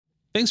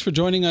Thanks for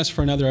joining us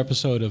for another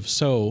episode of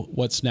So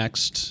What's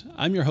Next?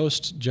 I'm your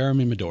host,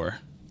 Jeremy Madore.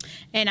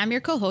 And I'm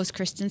your co-host,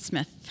 Kristen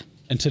Smith.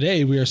 And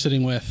today we are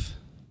sitting with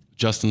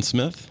Justin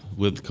Smith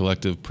with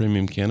Collective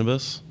Premium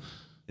Cannabis.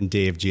 And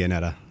Dave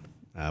Gianetta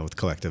with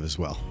Collective as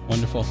well.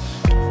 Wonderful.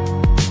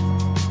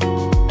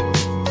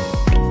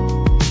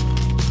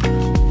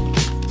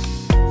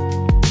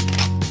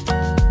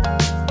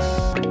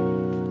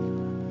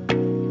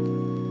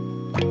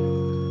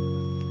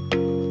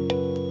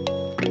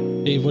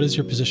 Dave, what is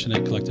your position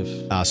at Collective?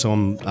 So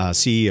I'm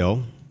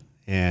CEO,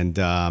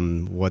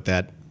 and what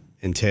that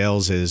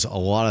entails is a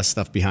lot of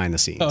stuff behind the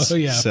scenes. Oh,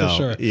 yeah, so, for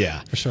sure.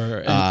 Yeah. For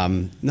sure.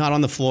 Not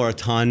on the floor a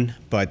ton,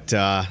 but,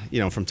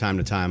 from time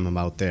to time I'm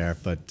out there.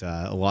 But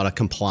a lot of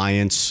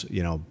compliance,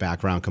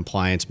 background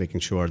compliance,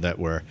 making sure that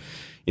we're,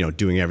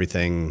 doing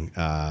everything,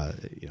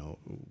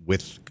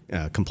 with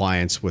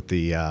compliance with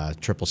the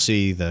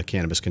CCC, the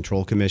Cannabis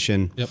Control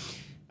Commission. Yep.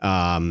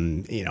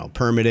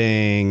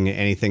 Permitting,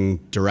 anything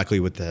directly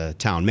with the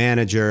town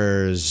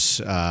managers,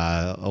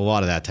 a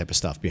lot of that type of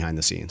stuff behind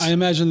the scenes. I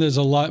imagine there's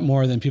a lot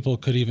more than people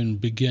could even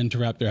begin to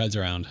wrap their heads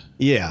around.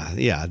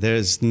 Yeah.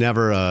 There's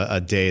never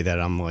a day that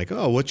I'm like,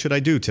 oh, what should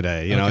I do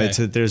today?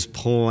 There's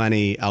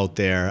plenty out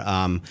there.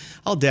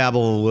 I'll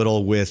dabble a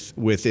little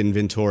with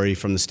inventory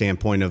from the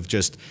standpoint of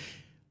just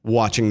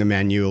watching the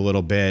menu a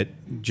little bit,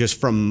 just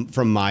from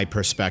my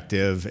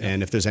perspective,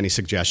 and if there's any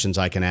suggestions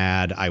I can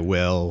add, I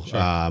will.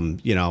 Sure.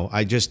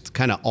 I just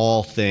kind of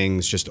all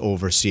things, just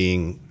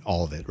overseeing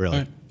all of it, really.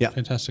 All right. Yeah,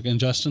 Fantastic. And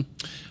Justin?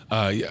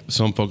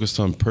 So I'm focused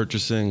on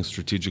purchasing,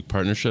 strategic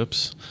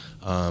partnerships.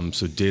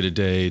 So day to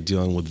day,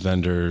 dealing with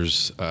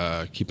vendors,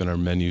 keeping our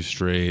menu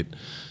straight,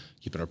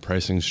 keeping our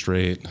pricing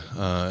straight,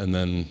 and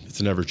then it's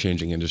an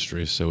ever-changing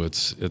industry, so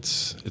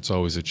it's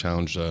always a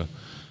challenge to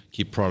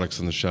keep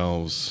products on the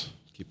shelves,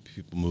 keep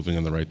people moving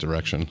in the right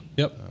direction.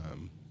 Yep.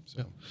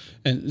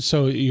 And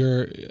so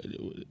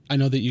I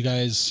know that you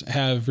guys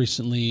have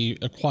recently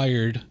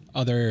acquired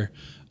other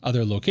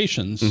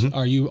locations. Mm-hmm.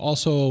 Are you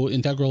also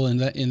integral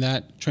in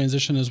that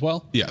transition as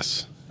well?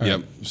 Yes. All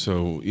yep. right.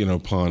 So,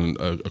 upon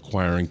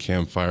acquiring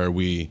Campfire,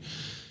 we,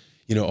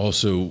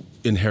 also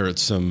inherit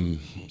some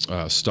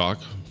stock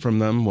from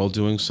them while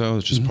doing so.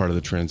 It's just part of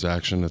the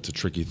transaction. It's a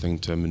tricky thing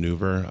to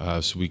maneuver.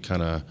 So we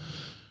kind of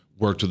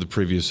worked with the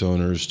previous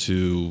owners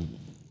to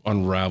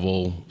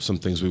unravel some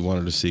things we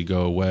wanted to see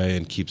go away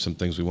and keep some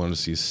things we wanted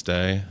to see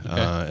stay.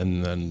 Okay.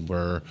 And then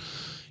we're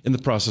in the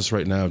process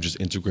right now of just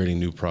integrating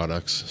new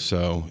products.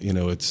 So,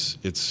 it's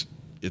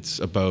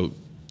about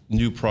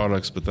new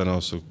products, but then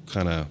also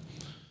kind of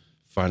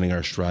finding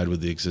our stride with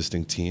the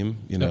existing team.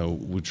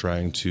 We're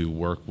trying to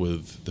work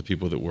with the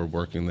people that were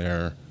working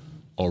there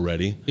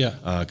already.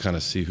 Yeah. Kind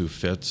of see who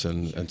fits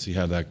and see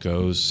how that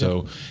goes.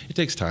 So it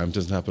takes time. It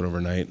doesn't happen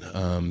overnight.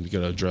 You got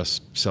to address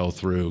sell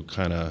through,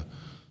 kind of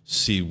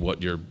see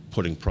what you're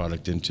putting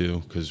product into,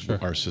 because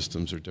our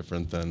systems are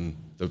different than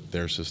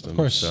their systems. Of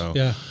course, so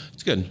yeah.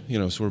 It's good.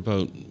 So we're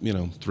about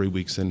 3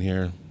 weeks in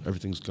here.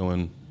 Everything's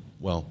going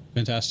well.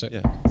 Fantastic.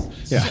 Yeah.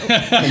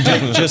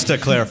 And just to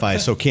clarify,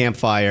 so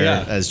Campfire,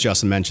 as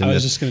Justin mentioned, I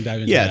was just going to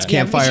dive into that.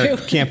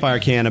 It's Campfire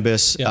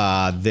Cannabis.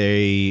 Yeah.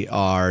 They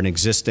are an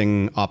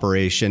existing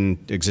operation,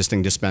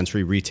 existing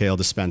dispensary, retail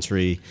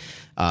dispensary,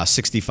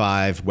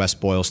 65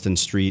 West Boylston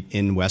Street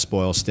in West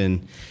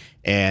Boylston.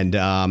 And,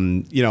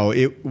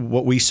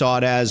 what we saw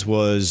it as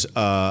was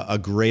a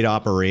great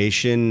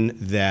operation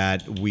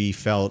that we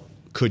felt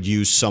could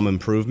use some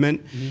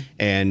improvement,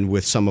 and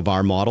with some of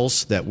our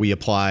models that we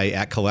apply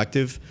at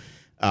Collective.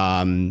 We've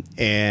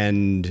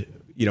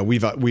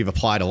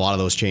applied a lot of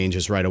those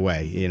changes right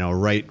away,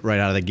 right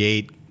out of the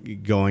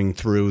gate, going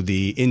through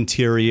the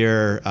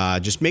interior,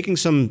 just making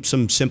some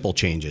simple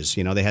changes.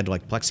 They had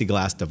like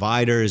plexiglass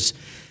dividers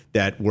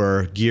that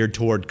were geared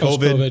toward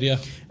COVID. Post-COVID, yeah.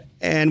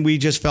 And we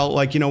just felt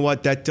like,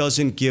 that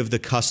doesn't give the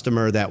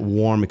customer that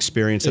warm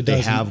experience that they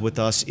have with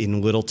us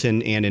in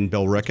Littleton and in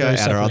Billerica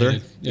at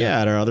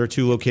our other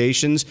two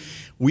locations.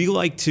 We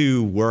like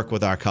to work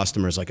with our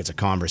customers like it's a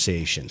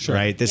conversation,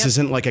 right? This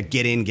isn't like a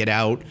get in, get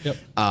out. Yep.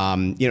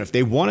 If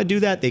they want to do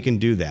that, they can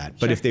do that.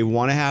 But if they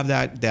want to have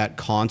that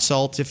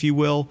consult, if you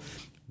will,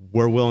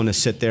 we're willing to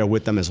sit there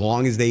with them as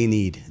long as they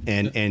need,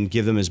 and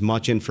give them as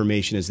much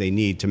information as they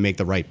need to make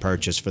the right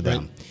purchase for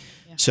them. Right.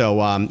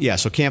 So,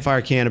 so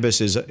Campfire Cannabis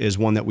is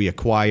one that we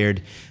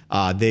acquired.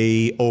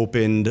 They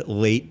opened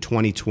late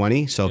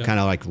 2020, so kind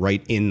of like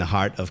right in the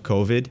heart of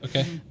COVID.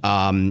 Okay.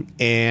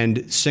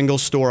 And single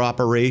store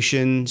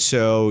operation,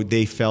 so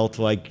they felt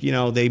like,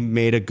 they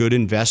made a good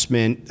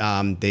investment.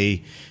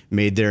 They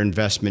made their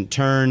investment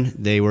turn.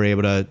 They were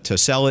able to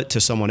sell it to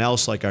someone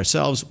else like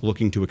ourselves,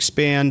 looking to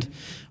expand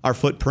our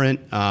footprint,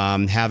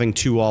 having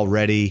two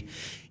already.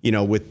 you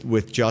know,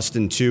 with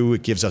Justin too,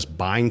 it gives us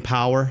buying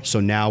power. So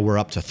now we're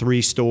up to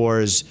 3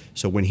 stores.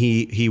 So when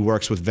he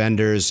works with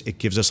vendors, it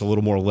gives us a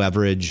little more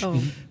leverage,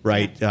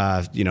 right?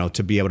 Yeah. You know,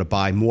 to be able to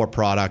buy more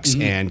products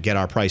and get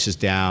our prices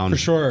down. For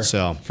sure.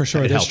 So for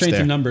sure, there's strength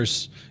in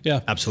numbers. Yeah,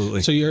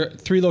 absolutely. So you're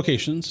 3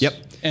 locations. Yep.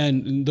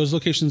 And those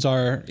locations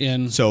are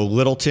in. So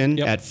Littleton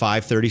at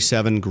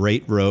 537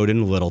 Great Road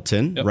in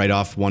Littleton, right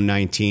off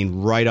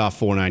 119, right off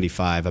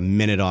 495, a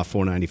minute off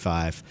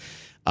 495.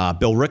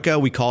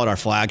 Billerica, we call it our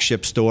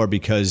flagship store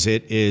because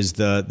it is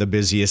the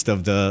busiest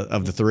of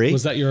the 3.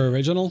 Was that your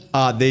original?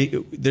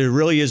 There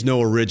really is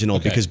no original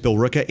because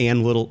Billerica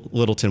and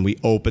Littleton, we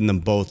opened them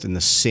both in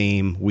the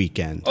same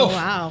weekend. Oh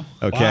wow!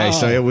 Okay, wow.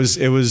 So it was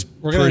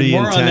We're pretty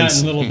more intense. on that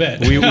in a little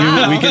bit.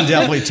 We can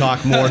definitely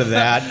talk more to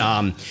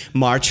that.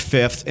 March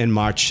 5th and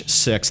March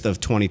 6th of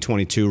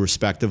 2022,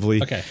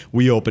 respectively. Okay.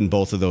 We opened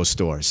both of those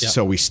stores, Yep.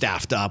 so we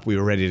staffed up. We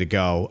were ready to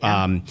go.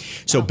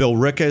 So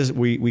Billerica,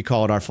 we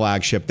call it our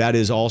flagship. That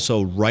is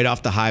also right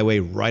off the highway,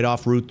 right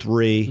off Route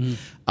 3.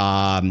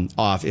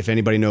 Off, if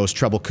anybody knows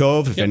Treble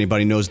Cove, if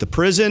anybody knows the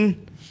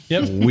prison,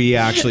 we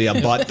actually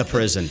abut the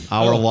prison.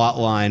 Our lot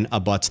line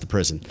abuts the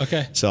prison.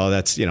 Okay. So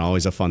that's, you know,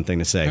 always a fun thing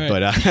to say.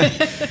 Right.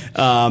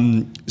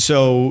 But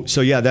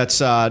so yeah,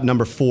 that's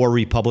number 4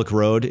 Republic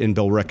Road in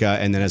Billerica,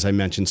 and then as I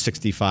mentioned,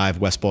 65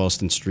 West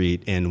Boylston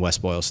Street in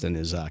West Boylston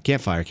is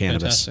Campfire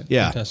Cannabis. Fantastic.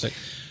 Yeah. Fantastic.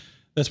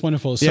 That's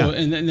wonderful. So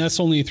and that's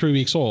only 3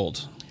 weeks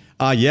old.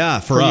 Yeah,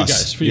 for us. You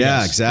guys, for you yeah,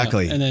 guys.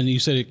 exactly. And then you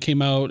said it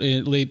came out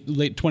in late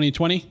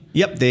 2020?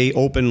 Yep, they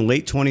opened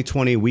late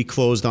 2020. We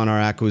closed on our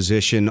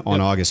acquisition on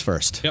August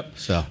 1st. Yep.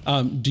 So,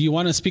 do you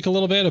want to speak a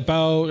little bit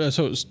about,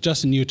 so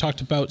Justin, you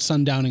talked about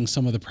sundowning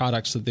some of the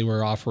products that they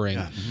were offering.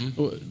 Yeah.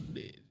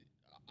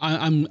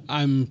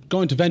 I'm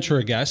going to venture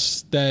a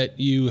guess that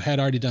you had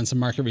already done some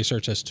market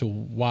research as to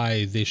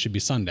why they should be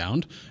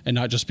sundowned, and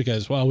not just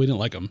because, well, we didn't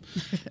like them.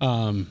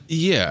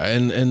 Yeah,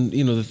 and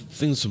you know, the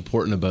thing that's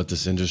important about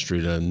this industry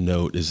to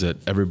note is that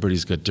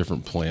everybody's got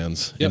different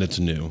plans, and it's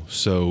new.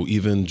 So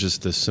even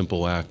just the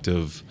simple act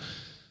of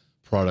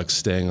products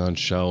staying on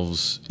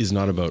shelves is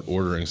not about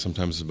ordering.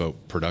 Sometimes it's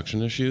about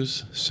production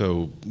issues.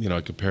 So, you know,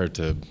 I compare it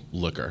to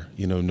liquor.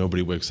 You know,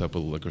 nobody wakes up at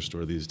a liquor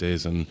store these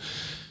days and,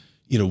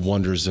 you know,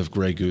 wonders if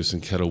Grey Goose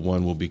and Kettle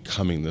One will be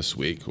coming this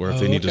week, or if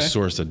they need to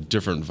source a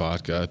different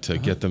vodka to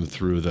get them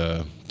through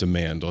the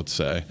demand, let's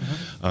say.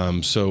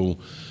 So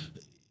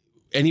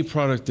any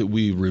product that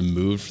we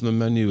remove from the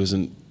menu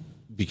isn't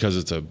because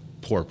it's a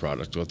poor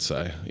product, let's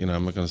say. You know,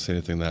 I'm not going to say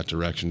anything in that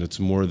direction. It's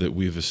more that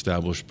we've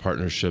established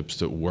partnerships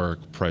that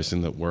work,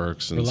 pricing that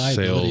works, and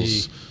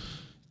sales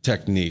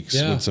techniques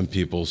with some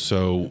people.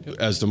 So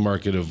as the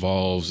market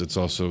evolves, it's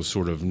also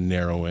sort of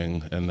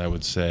narrowing, and I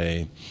would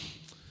say,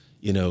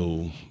 you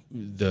know,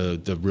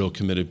 the real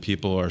committed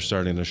people are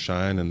starting to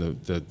shine, and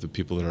the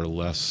people that are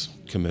less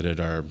committed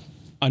are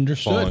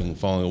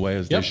falling away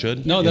as they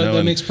should. No,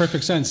 that makes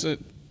perfect sense.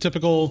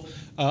 Typical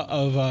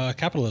of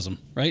capitalism,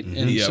 right?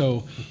 And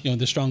so, you know,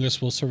 the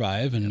strongest will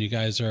survive, and you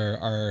guys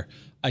are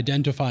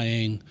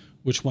identifying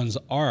which ones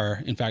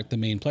are, in fact, the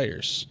main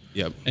players.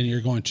 Yep. And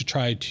you're going to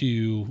try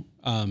to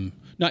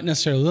not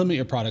necessarily limit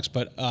your products,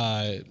 but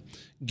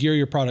gear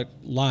your product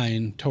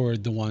line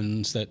toward the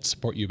ones that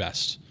support you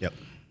best. Yep.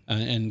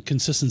 And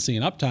consistency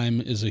and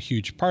uptime is a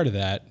huge part of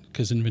that,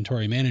 because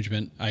inventory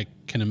management, I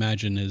can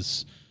imagine,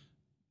 is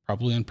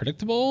probably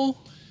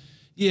unpredictable.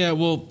 Yeah,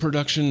 well,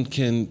 production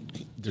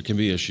there can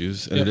be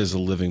issues, and it is a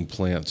living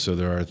plant, so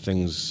there are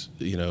things,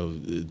 you know,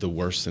 the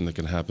worst thing that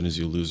can happen is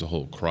you lose a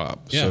whole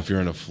crop. So if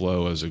you're in a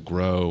flow as a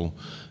grow,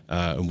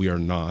 and we are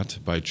not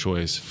by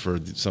choice for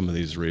some of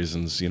these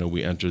reasons, you know,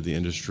 we entered the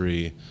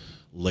industry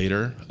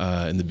later.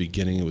 In the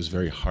beginning, it was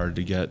very hard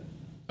to get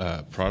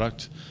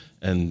product,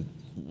 and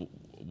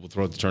we'll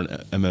throw out the term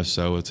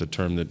MSO. It's a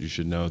term that you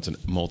should know. It's a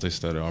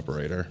multi-state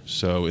operator.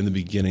 So in the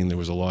beginning, there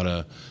was a lot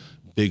of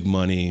big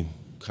money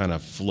kind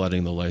of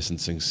flooding the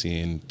licensing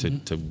scene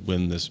to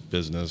win this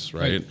business,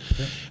 right?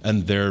 Yeah.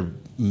 And their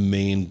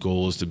main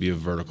goal is to be a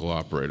vertical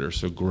operator.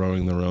 So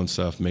growing their own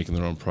stuff, making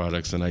their own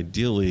products, and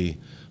ideally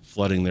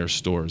flooding their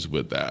stores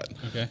with that.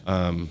 Okay.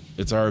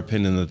 It's our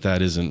opinion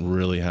that isn't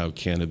really how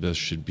cannabis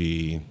should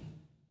be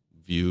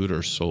viewed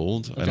or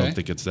sold. Okay. I don't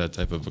think it's that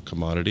type of a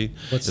commodity.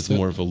 It's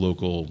more of a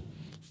local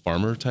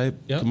farmer type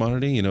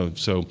commodity, you know,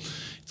 so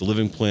it's a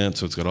living plant,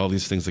 so it's got all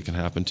these things that can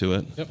happen to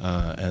it. Yep.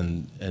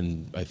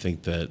 And I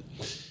think that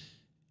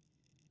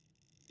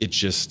it's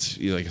just,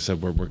 you know, like I said,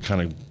 we're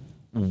kind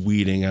of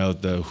weeding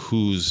out the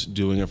who's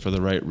doing it for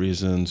the right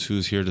reasons,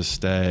 who's here to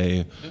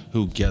stay,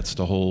 who gets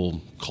the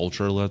whole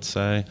culture, let's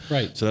say.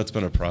 Right. So that's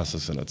been a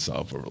process in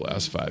itself over the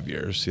last 5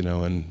 years, you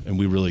know, and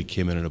we really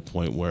came in at a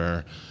point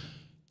where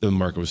the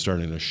market was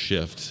starting to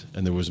shift,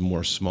 and there was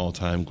more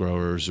small-time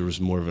growers. There was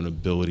more of an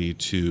ability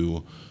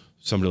to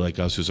somebody like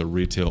us, who's a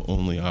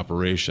retail-only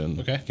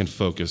operation, can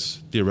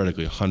focus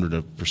theoretically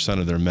 100%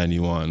 of their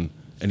menu on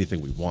anything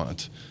we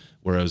want,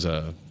 whereas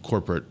a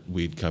corporate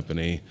weed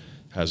company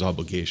has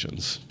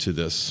obligations to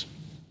this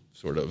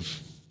sort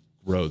of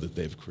grow that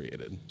they've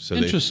created. So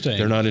Interesting.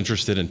 they're not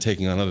interested in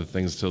taking on other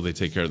things until they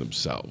take care of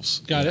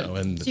themselves. Got it.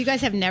 And So you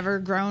guys have never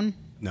grown?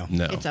 No.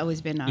 It's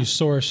always been You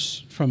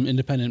source from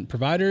independent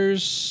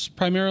providers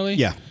primarily?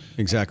 Yeah,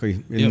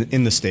 exactly.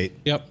 In the state.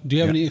 Yep. Do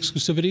you have any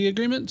exclusivity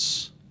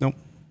agreements? Nope.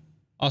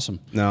 Awesome.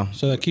 No.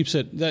 So that keeps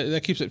it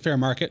that keeps it fair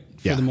market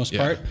for the most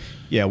part.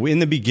 Yeah, in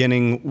the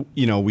beginning,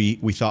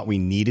 we thought we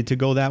needed to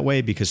go that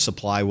way because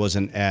supply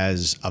wasn't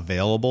as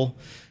available.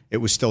 It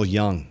was still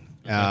young.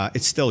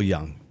 It's still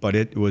young, but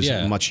it was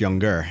much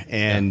younger,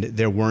 and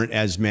there weren't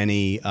as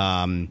many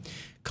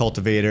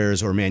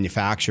cultivators or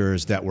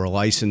manufacturers that were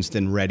licensed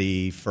and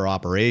ready for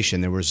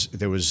operation. There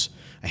was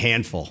a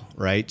handful,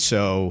 right?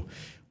 So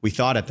we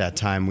thought at that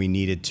time we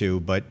needed to,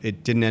 but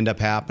it didn't end up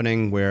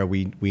happening where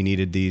we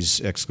needed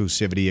these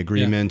exclusivity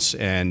agreements.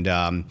 And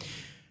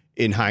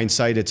in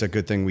hindsight, it's a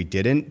good thing we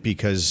didn't,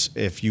 because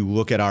if you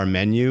look at our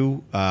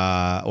menu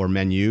or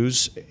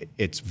menus,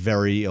 it's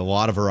a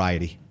lot of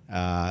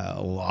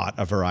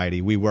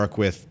variety. We work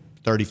with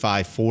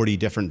 35, 40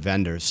 different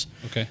vendors.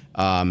 Okay.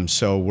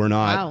 So we're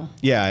not,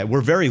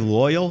 we're very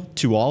loyal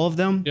to all of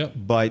them,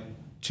 but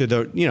to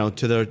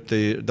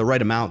the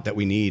right amount that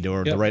we need,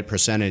 or the right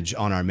percentage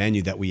on our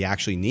menu that we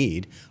actually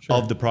need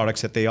of the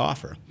products that they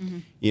offer.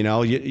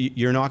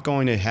 You're not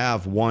going to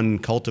have one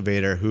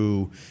cultivator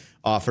who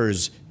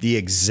offers the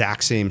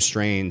exact same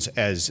strains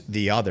as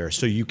the other,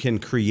 so you can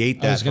create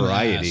that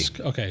variety.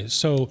 Okay,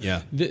 so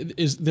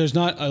there's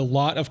not a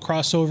lot of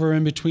crossover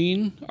in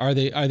between. Are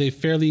they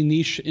fairly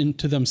niche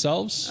into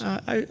themselves?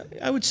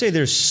 I would say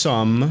there's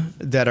some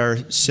that are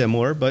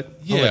similar, but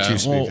I'll let you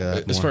speak to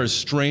that as more. far as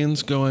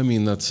strains go, I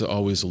mean, that's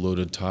always a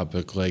loaded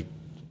topic. Like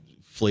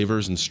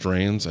flavors and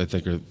strains, I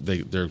think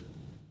they're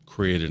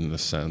created in a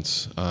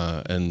sense,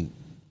 and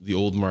the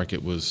old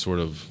market was sort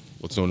of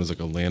what's known as like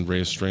a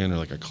land-raised strain, or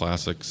like a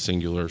classic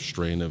singular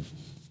strain of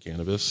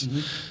cannabis.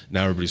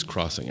 Now everybody's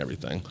crossing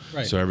everything.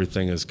 Right. So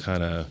everything is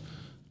kind of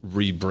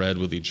rebred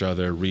with each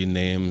other,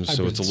 renamed. Hybrids,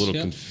 so it's a little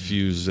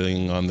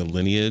confusing on the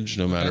lineage,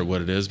 no matter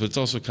what it is. But it's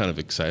also kind of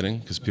exciting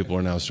because people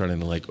are now starting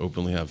to like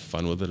openly have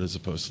fun with it, as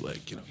opposed to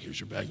like, here's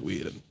your bag of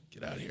weed and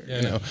get out of here.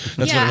 That's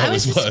what it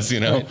always was.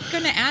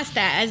 Going to ask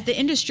that, as the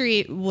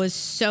industry was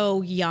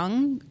so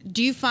young,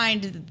 do you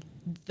find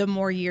the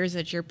more years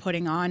that you're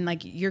putting on,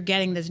 like you're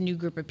getting this new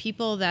group of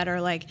people that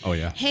are like,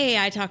 hey,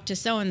 I talked to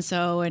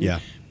so-and-so,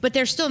 but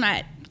they're still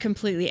not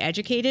completely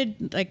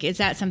educated? Like, is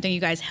that something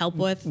you guys help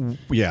with?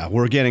 Yeah,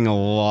 we're getting a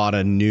lot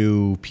of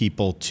new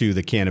people to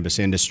the cannabis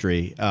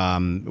industry.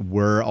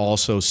 We're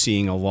also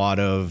seeing a lot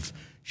of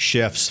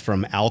shifts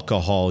from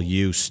alcohol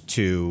use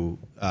to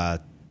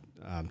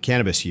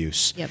cannabis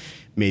use.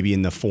 Maybe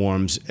in the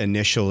forms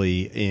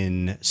initially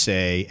in,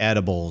 say,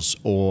 edibles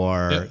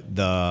or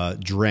the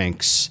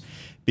drinks,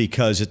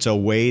 because it's a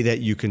way that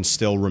you can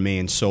still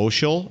remain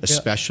social,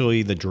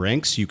 especially the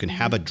drinks. You can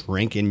have a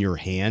drink in your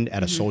hand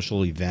at a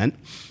social event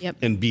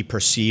and be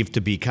perceived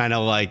to be kind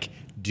of like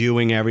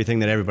doing everything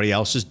that everybody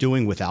else is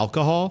doing with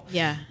alcohol.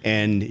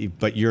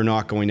 But you're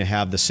not going to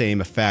have the same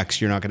effects.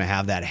 You're not going to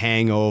have that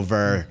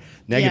hangover,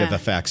 negative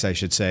effects, I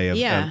should say,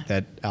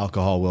 that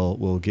alcohol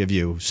will give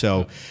you.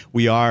 So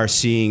we are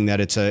seeing that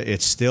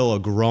it's still a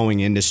growing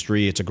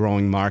industry. It's a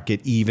growing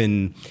market,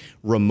 even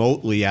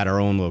remotely at our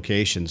own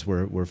locations.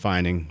 We're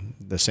finding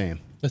the same.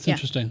 That's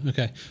interesting.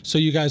 Okay. So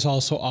you guys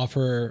also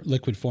offer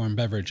liquid form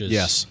beverages?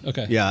 Yes.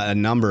 Okay. Yeah, a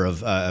number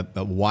of,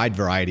 a wide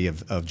variety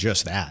of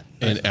just that.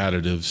 And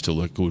additives to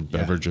liquid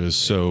beverages.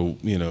 So,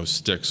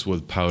 sticks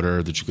with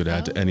powder that you could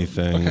add to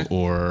anything,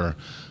 or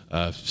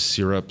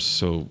syrups.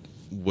 So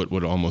what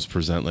would almost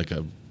present like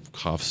a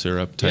cough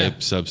syrup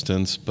type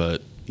substance,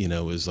 but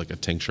is like a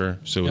tincture.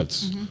 So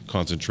it's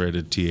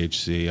concentrated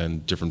THC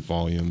and different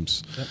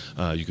volumes.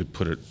 You could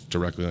put it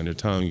directly on your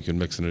tongue. You can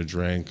mix it in a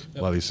drink.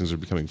 A lot of these things are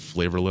becoming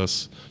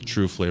flavorless,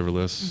 true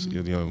flavorless.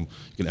 You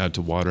can add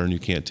to water and you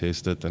can't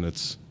taste it, then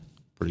it's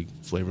pretty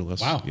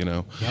flavorless. Wow.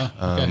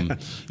 And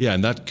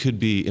that could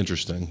be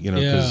interesting,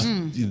 because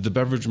the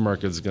beverage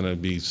market is going to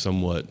be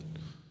somewhat,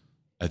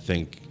 I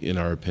think, in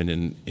our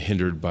opinion,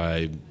 hindered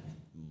by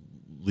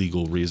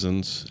legal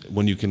reasons.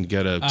 When you can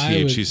get a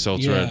THC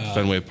seltzer at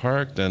Fenway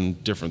Park, then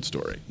different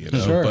story,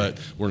 but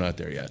we're not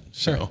there yet.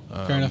 So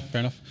fair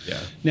enough.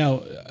 Yeah.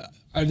 Now,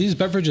 are these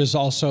beverages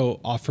also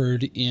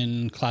offered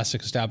in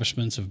classic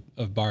establishments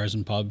of bars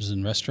and pubs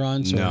and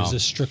restaurants, or is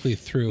this strictly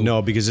through?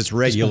 No, because it's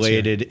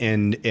regulated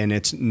and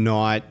it's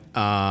not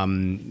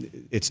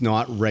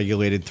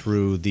regulated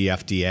through the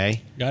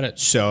FDA. Got it.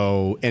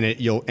 So, and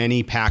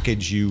any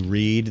package you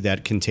read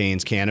that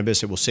contains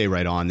cannabis, it will say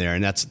right on there,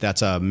 and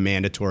that's a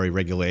mandatory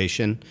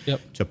regulation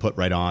to put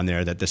right on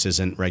there that this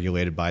isn't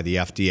regulated by the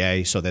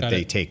FDA, so that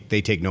they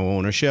take no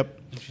ownership.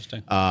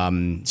 Interesting.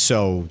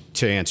 So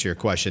to answer your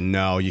question,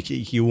 no,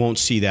 you won't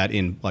see that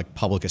in like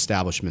public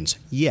establishments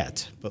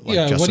yet. But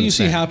like what do you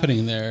see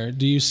happening there?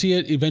 Do you see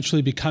it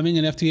eventually becoming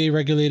an FDA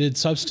regulated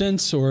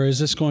substance, or is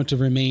this going to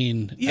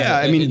remain? Yeah,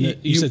 I mean,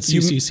 you said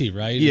CCC,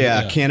 right?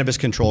 Yeah, Cannabis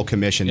Control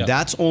Commission.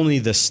 That's only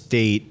the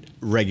state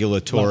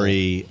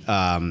regulatory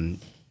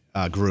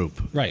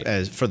group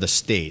as for the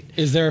state.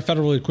 Is there a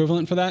federal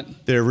equivalent for that?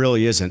 There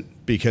really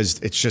isn't, because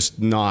it's just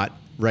not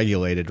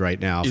regulated right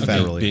now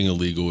federally. Being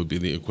illegal would be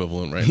the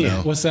equivalent right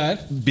now. What's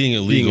that? Being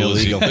illegal.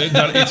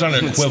 It's not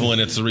an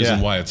equivalent. It's the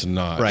reason why it's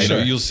not. Right.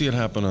 Sure. You'll see it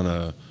happen on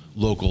a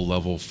local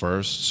level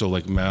first. So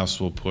like Mass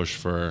will push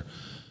for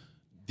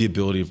the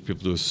ability of people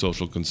to do a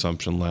social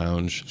consumption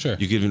lounge. Sure.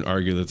 You could even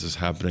argue that this is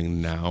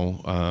happening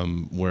now,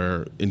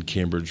 where in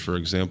Cambridge, for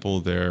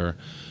example, they're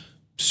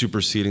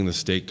superseding the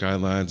state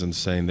guidelines and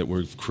saying that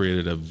we've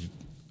created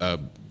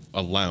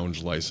a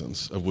lounge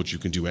license of which you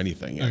can do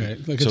anything in.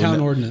 Okay, like a town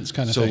ordinance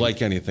kind of thing. So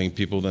like anything,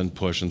 people then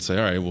push and say,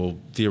 all right, well,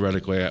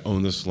 theoretically, I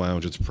own this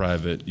lounge. It's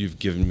private. You've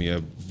given me a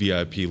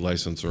VIP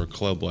license or a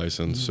club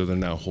license, so they're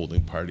now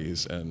holding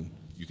parties and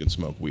you can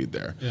smoke weed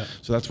there. Yeah.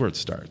 So that's where it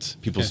starts.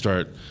 People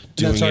start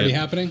doing it. That's already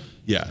happening?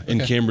 Yeah, in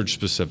Cambridge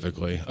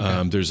specifically.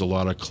 There's a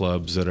lot of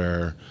clubs that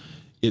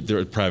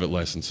they're private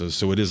licenses,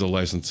 so it is a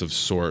license of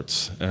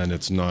sorts, and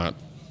it's not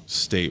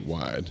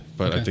statewide.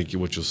 But I think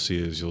what you'll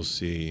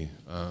see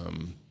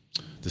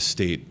the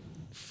state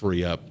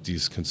free up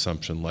these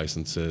consumption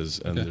licenses,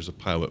 and there's a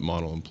pilot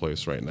model in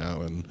place right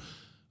now, and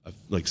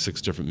like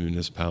 6 different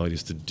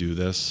municipalities to do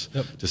this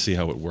to see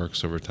how it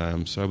works over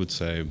time. So I would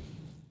say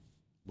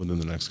within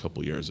the next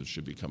couple of years, it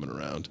should be coming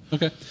around.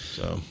 Okay.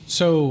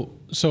 So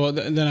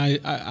then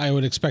I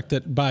would expect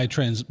that by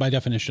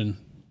definition,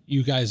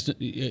 you guys,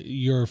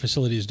 your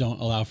facilities don't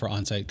allow for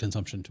on-site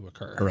consumption to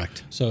occur.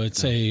 Correct. So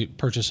it's a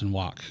purchase and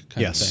walk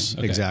kind of thing. Yes,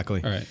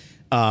 exactly. All right.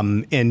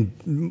 And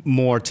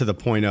more to the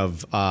point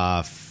of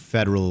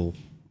federal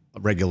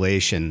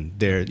regulation,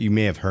 you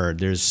may have heard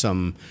there's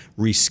some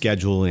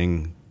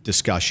rescheduling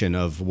discussion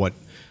of what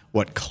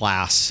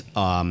class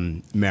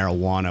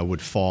marijuana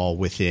would fall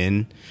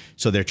within.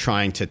 So they're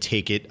trying to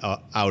take it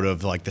out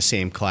of like the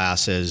same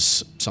class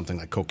as something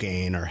like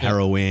cocaine or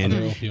heroin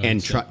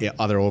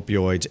other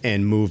opioids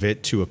and move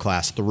it to a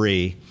class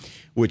 3,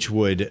 which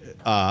would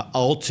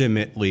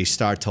ultimately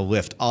start to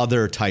lift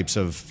other types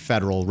of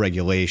federal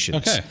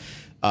regulations. Okay.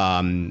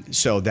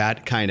 So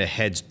that kind of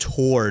heads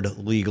toward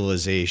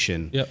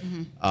legalization. Yep.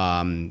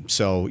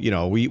 So,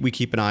 we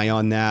keep an eye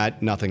on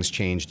that. Nothing's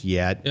changed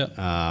yet. Yep.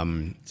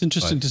 It's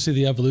interesting to see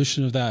the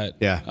evolution of that.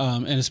 Yeah.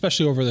 And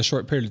especially over the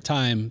short period of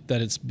time that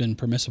it's been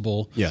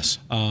permissible. Yes.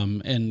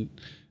 And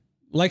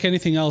like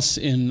anything else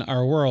in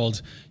our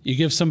world, you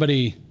give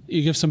somebody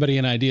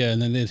an idea,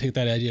 and then they take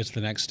that idea to the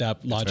next step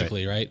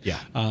logically, right? Yeah.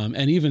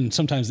 And even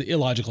sometimes the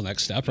illogical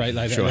next step, right?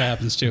 Like that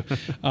happens too.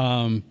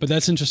 But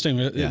that's interesting,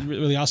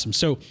 really awesome.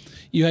 So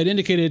you had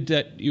indicated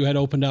that you had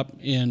opened up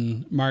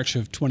in March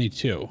of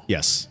 22.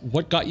 Yes.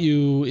 What got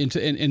you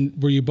into, and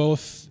were you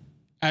both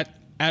at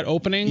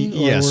opening?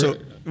 Yeah, so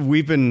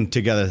we've been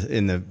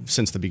together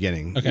since the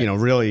beginning. Okay.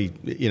 Really,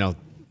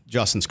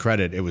 Justin's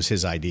credit, it was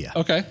his idea.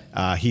 Okay.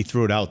 He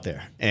threw it out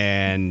there,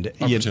 and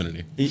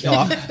opportunity.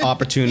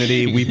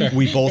 Opportunity.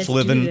 We both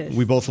live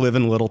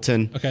in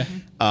Littleton. Okay.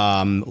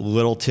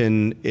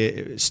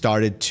 Littleton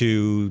started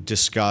to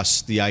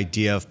discuss the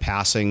idea of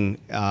passing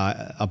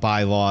a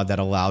bylaw that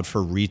allowed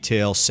for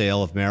retail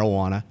sale of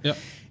marijuana. Yep.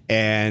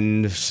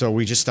 And so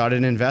we just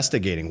started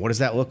investigating. What does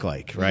that look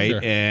like, right?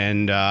 Sure.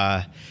 And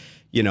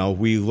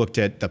we looked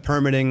at the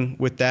permitting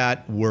with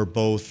that. We're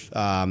both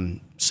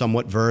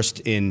somewhat versed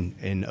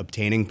in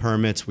obtaining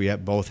permits. We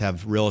both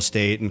have real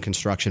estate and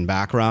construction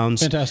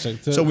backgrounds.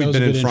 Fantastic. So we've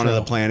been in front of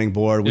the planning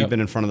board. We've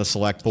been in front of the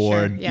select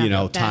board,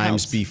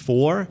 times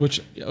before.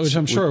 Which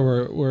I'm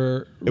sure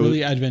were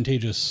really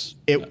advantageous.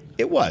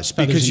 It was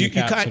because you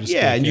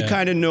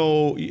kind of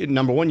know,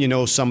 number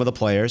one, some of the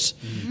players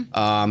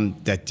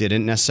that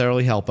didn't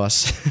necessarily help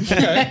us.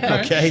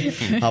 Okay.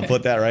 I'll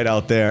put that right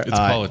out there. It's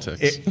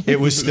politics. It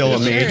was still a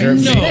major.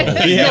 No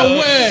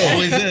way.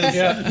 Always is.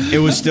 Yeah. It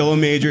was still a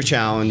major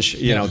challenge,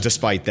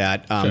 despite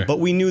that. But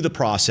we knew the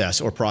process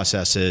or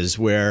processes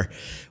where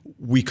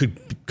we could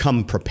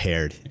come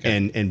prepared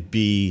and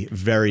be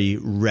very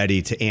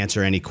ready to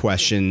answer any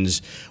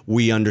questions.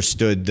 We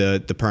understood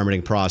the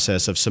permitting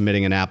process of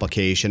submitting an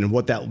application and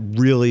what that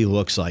really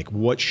looks like.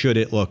 What should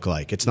it look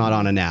like? It's not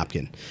on a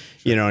napkin.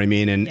 You know what I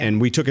mean? And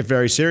we took it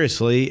very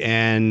seriously,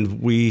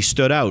 and we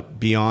stood out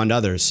beyond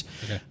others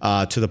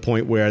to the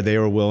point where they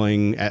were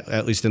willing,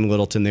 at least in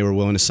Littleton, they were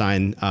willing to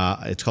sign,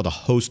 it's called a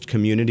host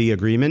community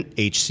agreement.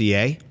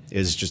 HCA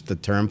is just the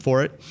term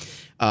for it.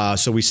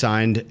 So we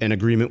signed an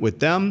agreement with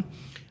them,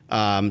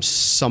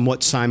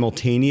 somewhat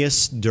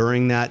simultaneous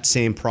during that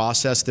same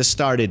process. This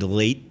started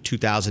late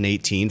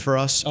 2018 for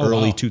us,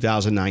 early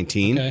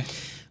 2019,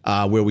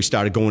 where we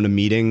started going to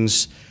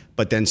meetings.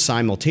 But then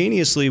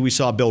simultaneously, we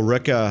saw Bill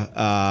Ricca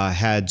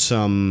had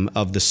some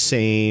of the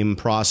same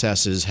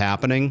processes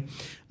happening.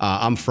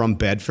 I'm from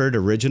Bedford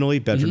originally,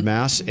 Bedford,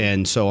 Mass.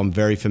 And so I'm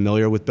very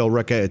familiar with Bill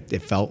Ricca.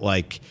 It felt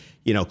like,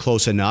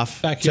 close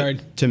enough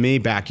backyard to me.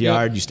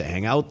 Backyard, used to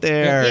hang out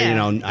there.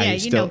 I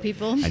know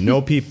people. I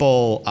know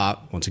people.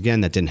 Once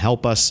again, that didn't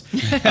help us.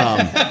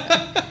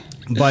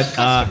 But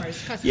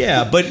customers.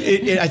 Yeah, but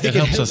I think it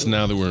helps us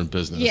now that we're in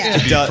business Yeah.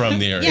 to be from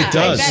the area. It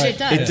does. I bet it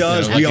does. It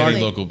does. We are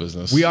local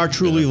business. We are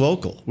truly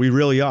local. We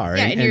really are.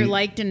 Yeah, and you're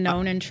liked and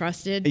known and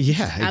trusted.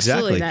 Yeah, exactly.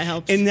 Absolutely, that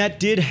helps. And that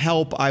did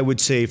help, I would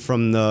say,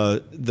 from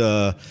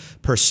the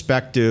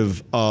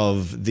perspective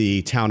of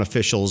the town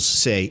officials,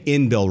 say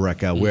in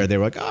Billerica, where they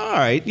were like, all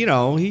right,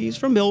 he's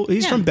from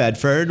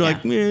Bedford,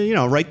 like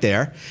right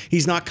there.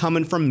 He's not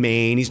coming from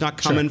Maine. He's not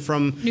coming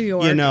from New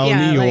York,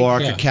 New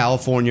York or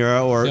California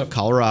or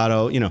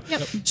Colorado. Yep.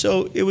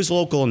 So it was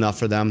local enough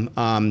for them.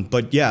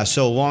 But yeah,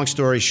 so long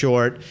story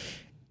short.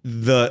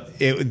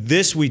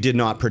 This we did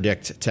not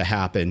predict to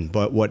happen,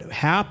 but what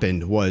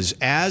happened was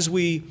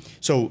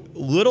so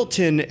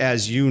Littleton,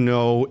 as you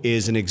know,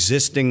 is an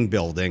existing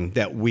building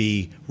that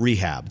we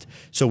rehabbed.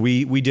 So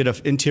we did an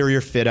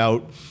interior fit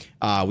out.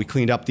 We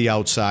cleaned up the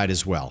outside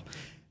as well.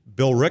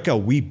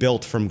 Billerica, we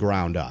built from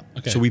ground up.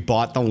 Okay. So we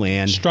bought the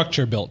land.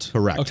 Structure built.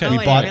 Correct. Okay.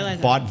 We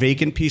bought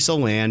vacant piece of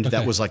land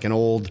that was like an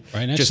old...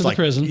 Right next to the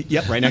prison.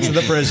 Yep, right next to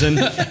the prison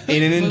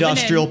in an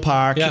industrial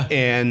park. Yeah.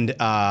 And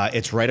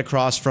it's right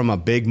across from a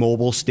big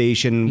mobile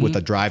station with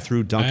a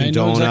drive-through Dunkin'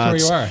 Donuts.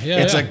 Exactly where you are.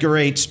 Yeah, it's a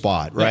great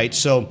spot, right?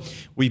 So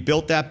we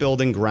built that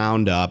building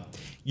ground up.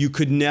 You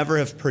could never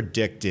have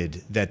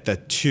predicted that the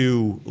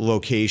two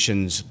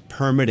locations,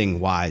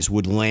 permitting-wise,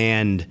 would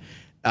land...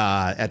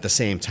 at the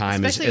same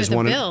time especially as with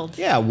one build.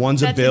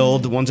 One's a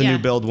build, one's a new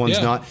build,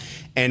 one's not.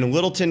 And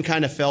Littleton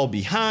kind of fell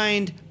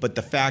behind, but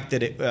the fact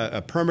that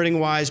it permitting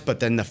wise, but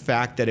then the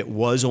fact that it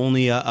was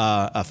only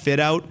a fit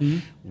out,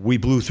 we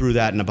blew through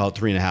that in about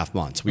 3.5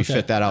 months. We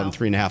fit that out in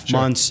 3.5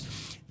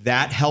 months.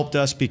 That helped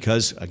us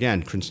because,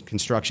 again,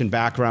 construction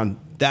background,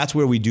 that's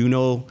where we do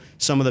know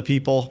some of the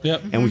people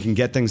and we can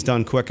get things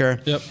done quicker.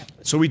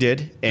 So we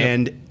did.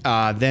 And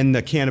then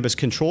the Cannabis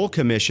Control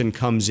Commission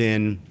comes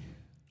in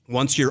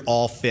once you're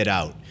all fit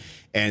out,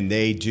 and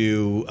they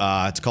do,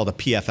 it's called a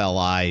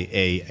PFLI,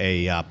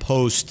 a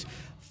post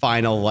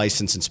final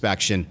license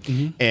inspection.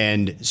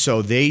 And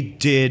so they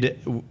did,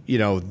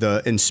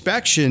 the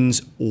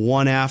inspections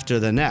one after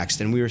the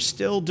next. And we were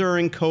still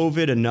during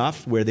COVID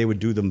enough where they would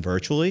do them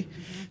virtually.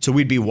 So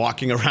we'd be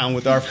walking around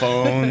with our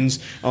phones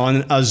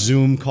on a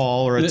Zoom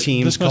call or a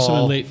Teams call. This must have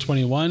been late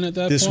 21 at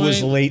that point? This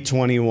was late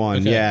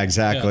 21, yeah,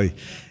 exactly. Yeah.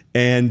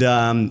 And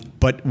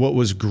but what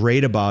was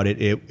great about it,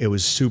 it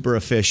was super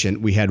efficient.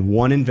 We had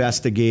one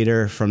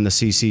investigator from the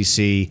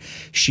CCC.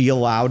 She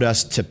allowed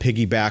us to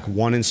piggyback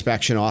one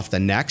inspection off the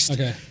next.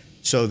 Okay.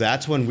 So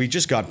that's when we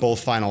just got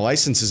both final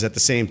licenses at the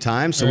same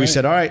time. So we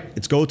said, all right,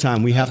 it's go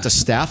time. We have to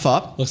staff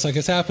up. Looks like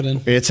it's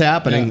happening. It's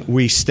happening. Yeah.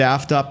 We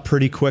staffed up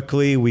pretty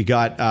quickly. We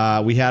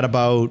got, we had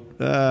about,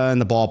 in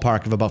the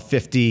ballpark of about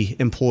 50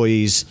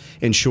 employees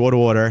in short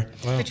order.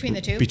 Wow. Between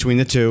the two? Between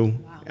the two.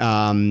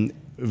 Wow.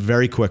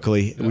 Very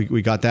quickly.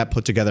 We got that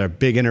put together, a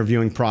big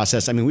interviewing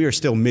process. I mean, we were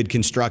still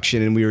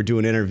mid-construction and we were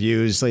doing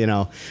interviews,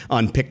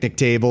 on picnic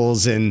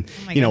tables and,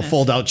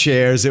 fold-out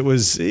chairs. It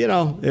was,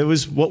 it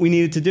was what we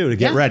needed to do to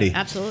get ready.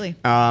 Absolutely.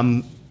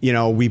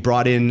 We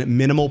brought in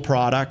minimal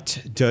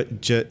product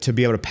to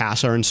be able to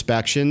pass our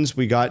inspections.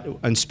 We got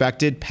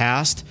inspected,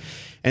 passed,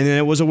 and then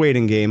it was a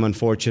waiting game,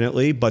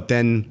 unfortunately. But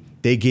then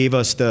they gave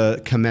us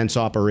the commence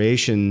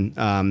operation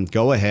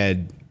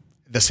go-ahead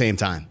the same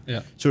time.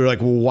 Yeah. So we were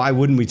like, well, why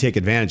wouldn't we take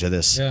advantage of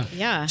this?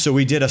 Yeah. So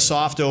we did a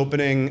soft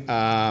opening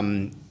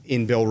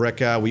in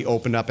Billerica. We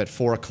opened up at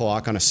 4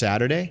 o'clock on a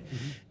Saturday,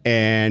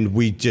 and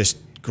we just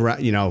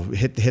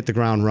hit the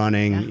ground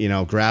running.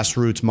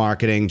 Grassroots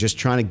marketing, just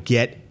trying to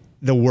get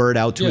the word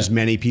out to as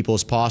many people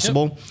as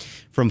possible.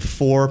 From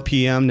 4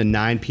 p.m. to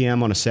 9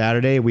 p.m. on a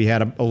Saturday, we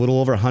had a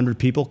little over 100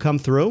 people come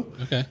through,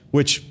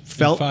 which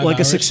felt like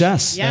a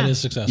success. Yeah. That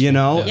is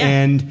successful.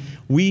 And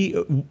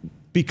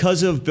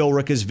because of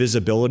Billerica's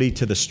visibility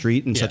to the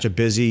street in such a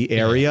busy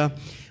area,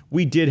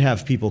 we did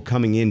have people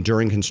coming in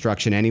during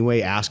construction anyway,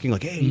 asking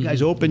like, hey, you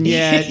guys open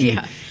yet?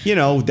 And,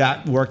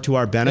 that worked to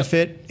our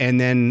benefit. And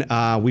then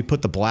we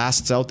put the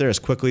blasts out there as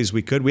quickly as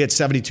we could. We had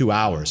 72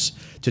 hours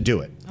to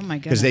do it. Oh my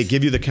goodness. Because they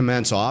give you the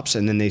commence ops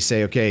and then they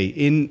say, okay,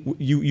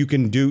 you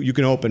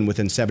can open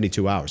within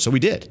 72 hours. So we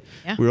did.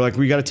 Yeah. We were like,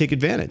 we got to take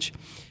advantage.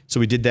 So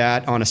we did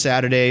that on a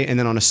Saturday, and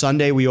then on a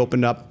Sunday we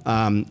opened up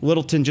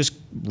Littleton just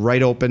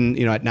right open,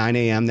 at 9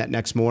 a.m. that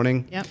next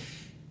morning. Yep.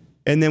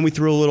 And then we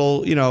threw a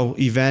little,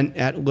 event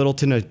at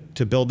Littleton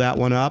to build that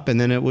one up,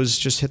 and then it was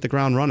just hit the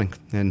ground running.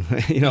 And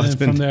it's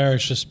been from there.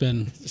 It's just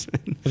been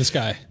for this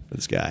guy. For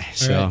this guy.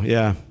 So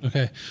yeah.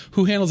 Okay.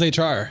 Who handles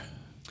HR?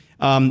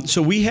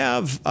 So we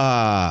have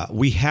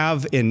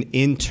an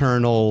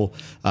internal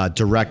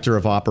director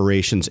of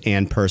operations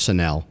and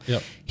personnel.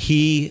 Yep.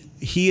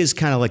 He is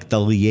kind of like the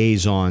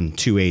liaison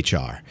to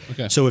HR.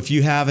 Okay. So if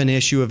you have an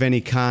issue of any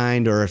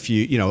kind, or if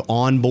you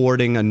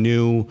onboarding a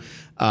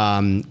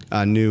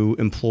new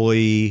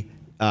employee,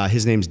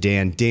 his name's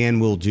Dan.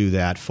 Dan will do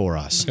that for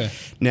us. Okay.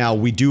 Now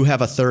we do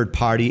have a third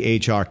party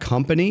HR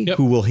company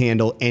who will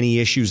handle any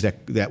issues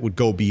that would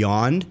go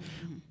beyond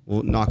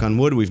Well, knock on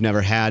wood, we've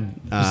never had.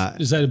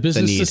 Is that a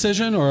business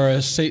decision or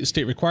a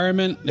state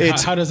requirement?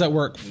 How does that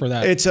work for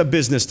that? It's a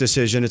business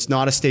decision. It's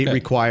not a state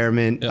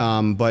requirement,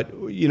 but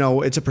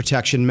it's a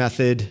protection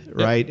method,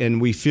 right? And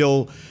we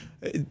feel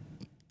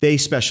they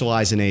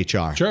specialize in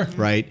HR,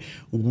 right?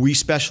 We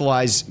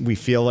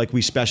feel like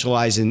we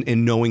specialize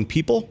in knowing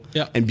people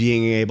and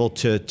being able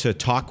to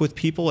talk with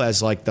people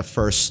as like the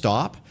first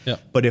stop.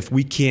 But if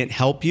we can't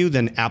help you,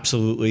 then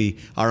absolutely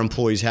our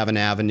employees have an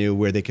avenue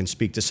where they can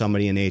speak to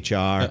somebody in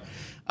HR,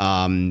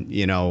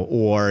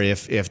 or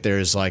if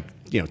there's like,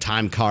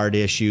 time card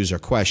issues or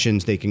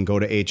questions, they can go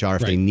to HR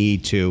if they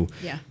need to.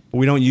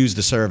 We don't use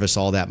the service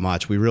all that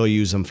much. We really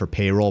use them for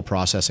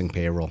processing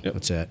payroll.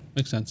 That's it.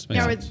 Makes sense.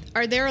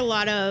 Are there a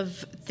lot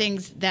of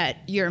things that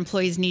your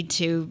employees need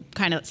to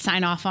kind of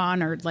sign off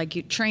on, or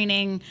like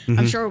training?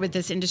 I'm sure with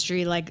this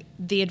industry, like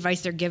the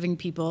advice they're giving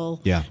people,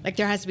 like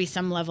there has to be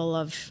some level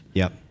of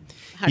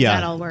how does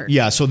that all work?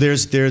 Yeah, so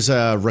there's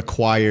a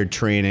required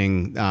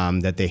training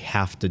that they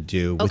have to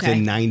do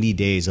within 90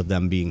 days of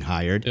them being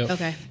hired.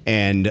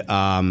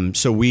 And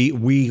so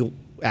we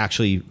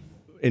actually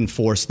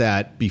enforce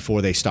that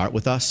before they start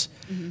with us,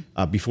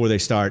 before they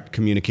start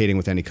communicating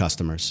with any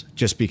customers,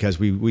 just because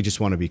we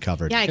just want to be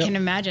covered. Yeah, I can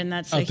imagine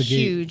that's a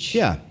huge.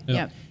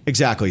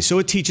 Exactly. So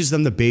it teaches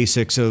them the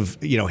basics of,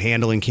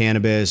 handling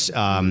cannabis,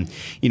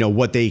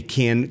 what they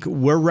can.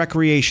 We're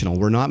recreational.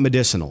 We're not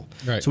medicinal.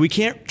 So we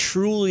can't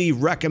truly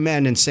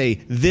recommend and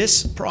say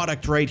this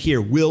product right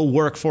here will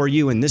work for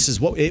you and this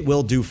is what it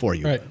will do for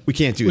you. We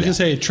can't do that. We can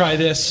say, try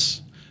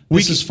this.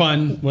 This is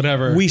fun,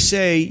 whatever. We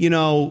say,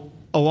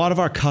 a lot of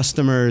our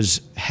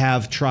customers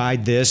have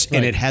tried this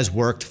and it has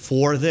worked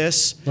for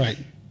this.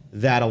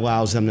 That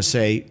allows them to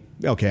say,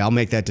 okay, I'll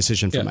make that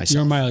decision for myself.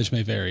 Your mileage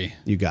may vary.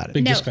 You got it.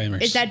 Big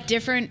disclaimers. Is that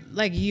different,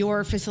 like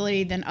your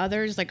facility than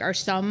others? Like, are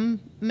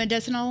some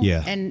medicinal?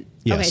 Yeah. And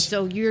okay,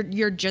 so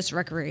you're just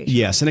recreational.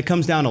 Yes, and it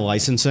comes down to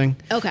licensing.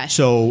 Okay.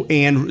 So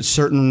and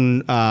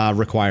certain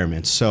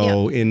requirements.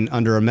 So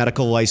under a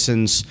medical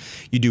license,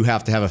 you do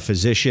have to have a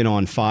physician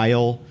on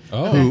file.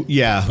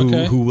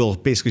 Who will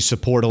basically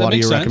support a lot of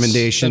your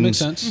recommendations.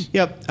 That makes sense.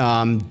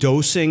 Yep.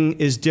 Dosing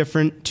is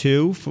different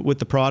too with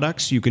the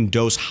products. You can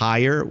dose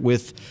higher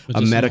with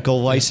a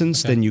medical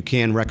license than you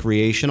can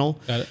recreational.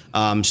 Got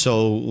it.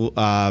 So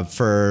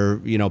for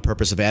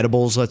purpose of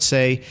edibles, let's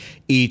say,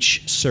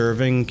 each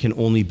serving can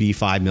only be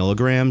 5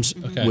 milligrams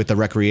with the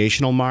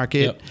recreational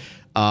market.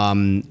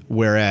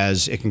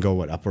 Whereas it can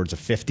go upwards of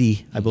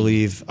 50, I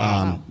believe. So,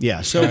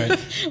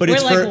 but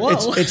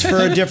it's for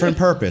a different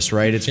purpose,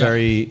 right? It's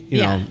very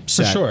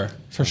set.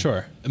 For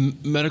sure.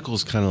 Medical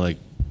is kind of like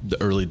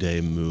the early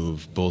day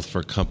move, both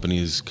for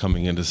companies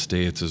coming into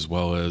states as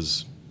well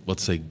as,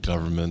 let's say,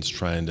 governments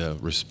trying to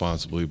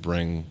responsibly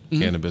bring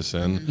cannabis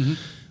in.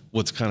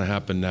 What's kind of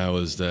happened now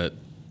is that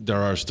there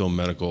are still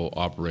medical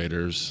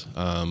operators.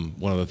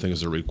 One of the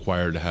things they're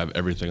required to have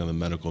everything on the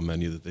medical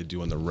menu that they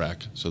do on the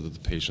rec so that the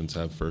patients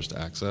have first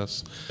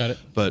access. Got it.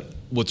 But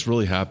what's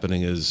really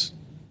happening is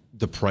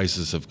the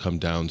prices have come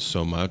down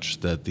so much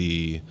that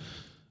the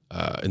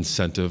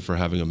incentive for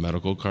having a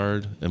medical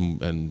card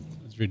and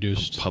it's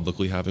reduced.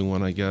 Publicly having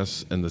one, I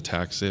guess, and the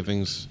tax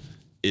savings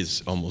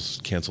is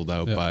almost canceled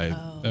out by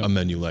a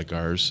menu like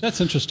ours.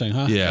 That's interesting,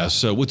 huh? Yeah,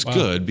 so what's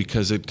good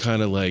because it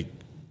kind of like,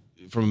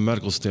 from a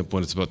medical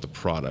standpoint, it's about the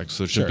product.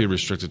 So it shouldn't be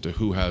restricted to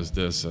who has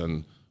this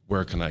and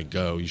where can I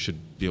go. You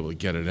should be able to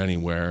get it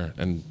anywhere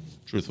and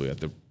truthfully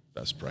at the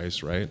best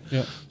price, right?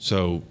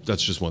 So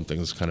that's just one thing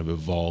that's kind of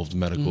evolved.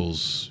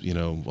 Medicals, a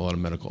lot of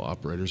medical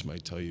operators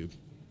might tell you,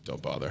 don't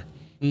bother.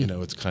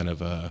 It's kind of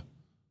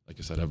like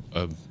I said,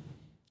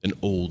 an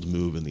old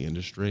move in the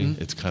industry.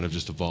 It's kind of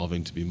just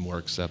evolving to be more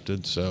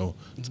accepted. So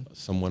it's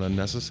somewhat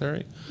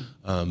unnecessary.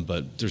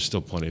 But there's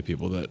still plenty of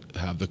people that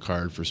have the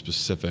card for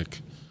specific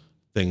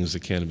things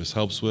that cannabis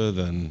helps with,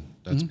 and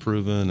that's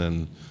proven.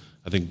 And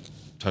I think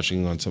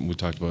touching on something we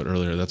talked about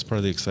earlier, that's part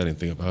of the exciting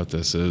thing about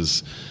this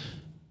is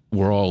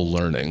we're all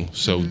learning.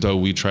 So though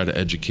we try to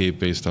educate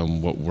based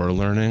on what we're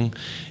learning,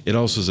 it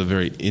also is a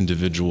very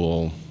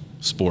individual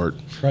sport.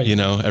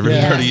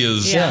 Everybody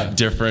is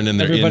different in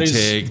their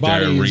intake,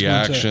 their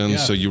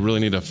reactions. So you really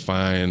need to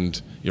find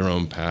your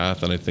own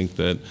path. And I think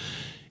that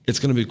it's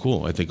going to be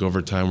cool. I think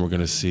over time we're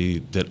going to see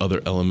that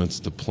other elements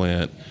of the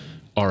plant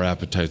are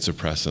appetite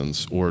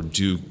suppressants or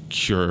do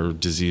cure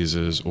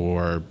diseases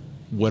or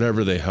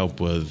whatever they help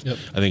with.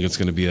 I think it's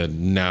going to be a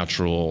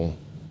natural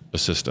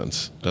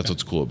assistance. That's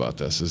what's cool about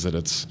this, is that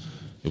it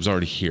was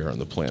already here on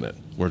the planet.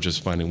 We're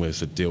just finding ways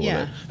to deal with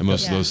it. And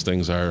most of those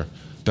things are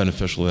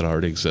beneficial that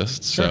already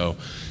exists. So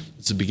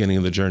it's the beginning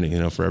of the journey,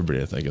 for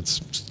everybody. I think it's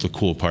the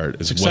cool part.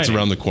 It's what's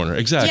around the corner.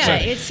 Exactly.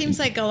 Yeah, it seems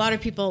like a lot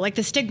of people, like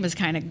the stigma's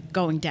kind of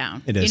going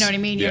down. It is. You know what I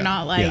mean? You're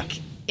not like...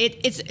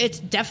 It's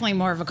definitely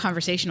more of a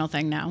conversational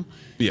thing now.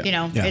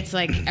 It's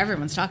like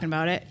everyone's talking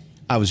about it.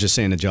 I was just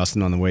saying to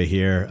Justin on the way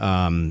here.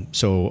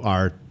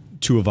 So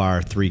two of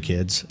our 3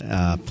 kids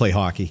play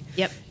hockey.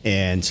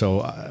 And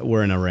so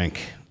we're in a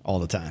rink all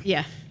the time.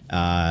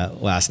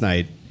 Last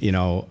night,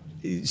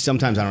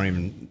 sometimes I don't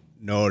even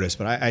notice,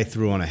 but I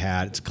threw on a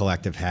hat. It's a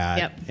collective hat.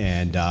 Yep.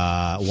 And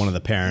one of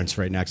the parents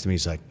right next to me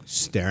is like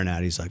staring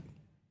at it. He's like,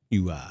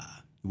 you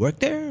work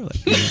there?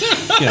 Like,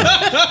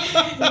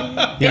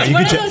 it's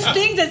one of those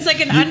things that's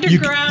like an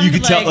underground. You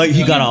could tell, like,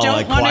 he got all don't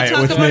like wanna quiet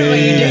talk with about me. what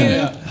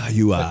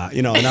you do.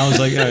 And I was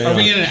like, are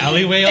we in an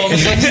alleyway all of a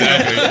sudden?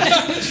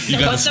 You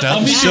got the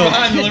stuff.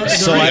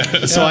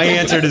 So I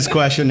answered his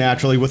question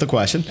naturally with a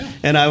question,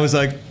 and I was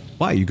like,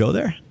 why, you go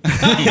there?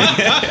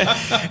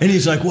 And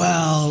he's like,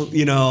 well,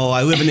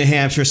 I live in New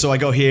Hampshire, so I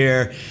go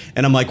here.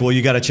 And I'm like, well,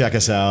 you got to check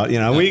us out.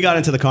 We got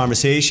into the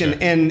conversation,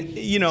 and,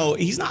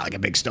 he's not like a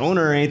big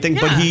stoner or anything,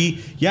 but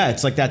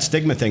it's like that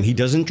stigma thing. He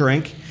doesn't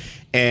drink.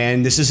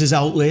 And this is his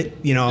outlet.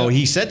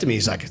 He said to me,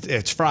 he's like,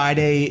 it's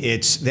Friday.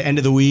 It's the end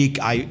of the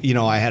week. I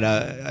had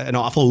an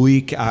awful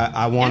week.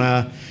 I want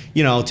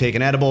to, take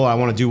an edible. I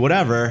want to do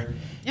whatever.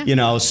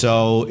 Yeah.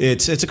 So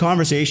it's a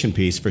conversation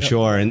piece for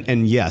sure.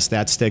 And yes,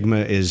 that stigma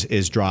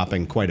is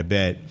dropping quite a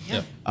bit.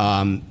 Yeah.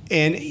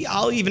 And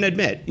I'll even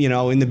admit,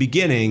 in the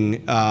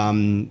beginning,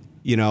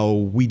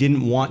 we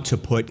didn't want to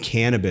put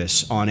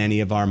cannabis on any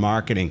of our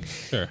marketing.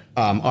 Sure.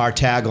 Our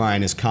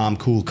tagline is calm,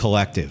 cool,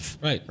 collective.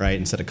 Right.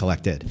 Instead of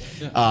collected.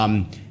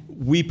 Yeah.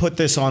 We put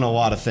this on a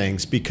lot of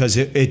things because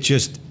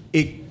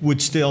it would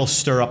still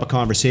stir up a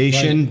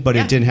conversation, but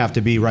it didn't have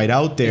to be right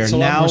out there. It's a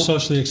lot more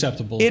socially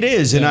acceptable. It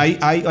is, and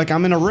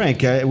I'm in a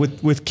rink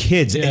with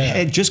kids.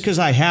 And just because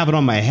I have it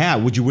on my hat,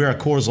 would you wear a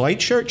Coors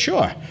Light shirt?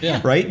 Sure. Yeah.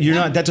 Right. You're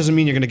not. That doesn't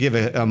mean you're going to give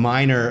a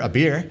minor a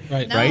beer.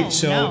 Right. No, right.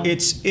 So no.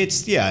 it's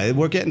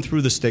we're getting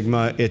through the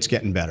stigma. It's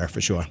getting better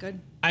for sure. Good.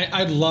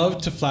 I'd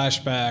love to flash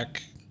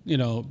back,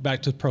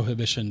 back to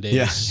Prohibition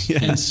days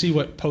and see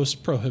what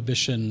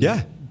post-Prohibition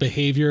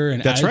behavior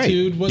and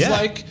attitude was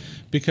like.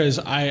 Because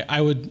I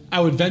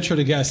would venture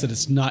to guess that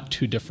it's not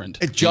too different.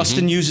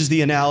 Justin uses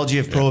the analogy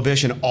of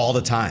Prohibition all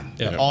the time.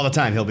 Yeah. All the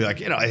time. He'll be like,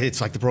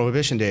 it's like the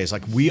Prohibition days.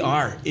 Like we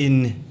are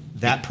in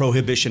that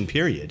Prohibition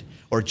period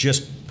or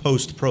just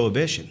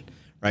post-Prohibition,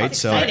 right?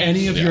 So are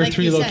any of your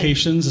three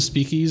locations a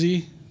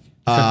speakeasy?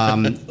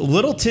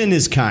 Littleton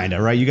is kind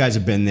of, right? You guys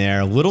have been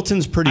there.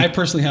 Littleton's pretty... I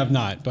personally have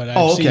not, but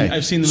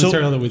I've seen the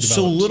material that we developed.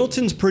 So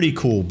Littleton's pretty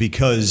cool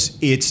because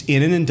it's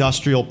in an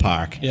industrial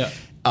park. Yeah.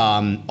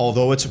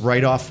 Although it's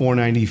right off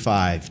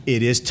 495,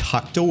 it is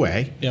tucked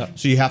away. Yeah.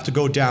 So you have to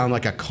go down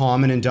like a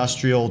common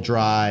industrial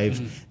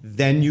drive,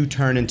 then you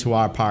turn into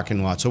our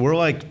parking lot. So we're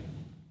like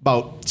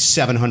about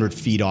 700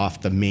 feet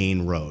off the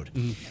main road.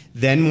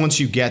 Then once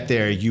you get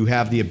there, you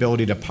have the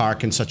ability to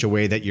park in such a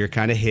way that you're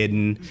kind of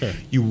hidden. Sure.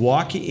 You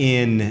walk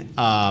in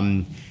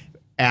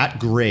at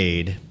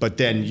grade, but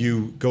then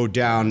you go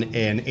down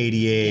an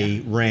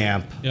ADA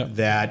ramp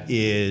that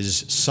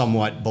is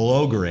somewhat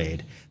below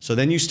grade. So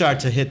then you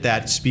start to hit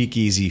that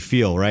speakeasy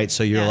feel, right?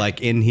 So you're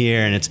like in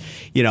here and it's,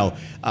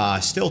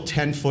 still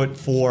 10-foot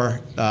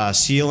floor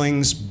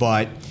ceilings,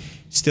 but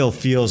still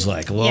feels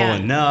like low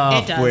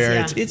enough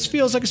where it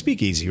feels like a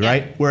speakeasy,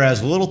 right?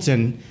 Whereas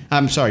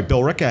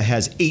Billerica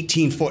has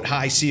 18-foot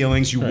high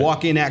ceilings. You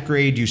walk in at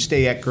grade, you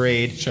stay at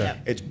grade. Sure.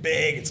 It's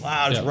big, it's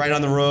loud, it's right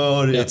on the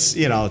road. It's,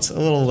 it's a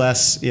little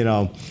less,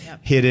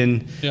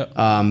 hidden.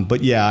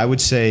 But yeah, I would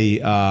say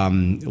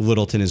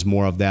Littleton is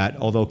more of that,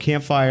 although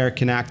Campfire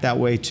can act that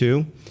way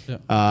too.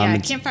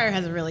 Campfire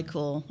has a really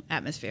cool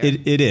atmosphere.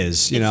 It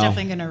is, it's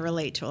definitely going to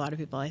relate to a lot of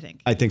people, I think.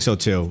 I think so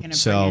too.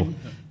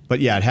 But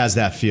yeah, it has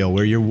that feel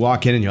where you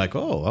walk in and you're like,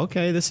 oh,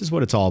 okay, this is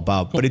what it's all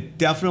about. Cool. But it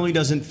definitely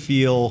doesn't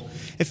feel,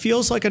 it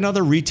feels like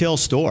another retail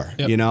store,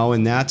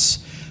 and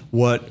that's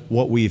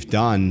what we've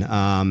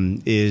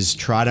done is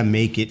try to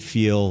make it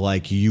feel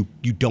like you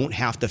don't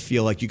have to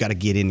feel like you got to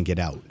get in and get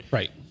out.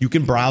 Right. You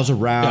can browse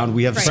around.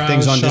 We have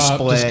things on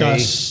display.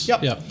 Discuss.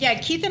 Yeah,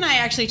 Keith and I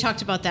actually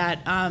talked about that.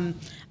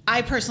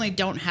 I personally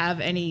don't have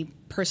any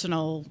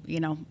personal,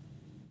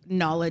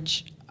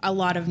 a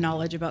lot of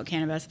knowledge about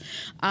cannabis.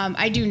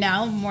 I do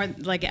now, more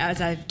like as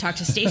I've talked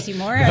to Stacy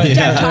more,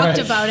 I've talked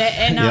about it.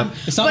 And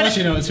it's not what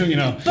you know, it's who you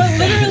know. But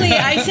literally,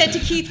 I said to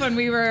Keith when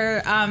we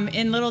were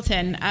in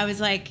Littleton, I was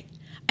like,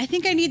 I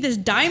think I need this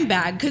dime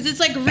bag because it's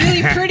like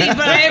really pretty,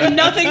 but I have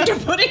nothing to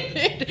put in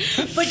it.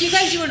 But you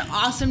guys do an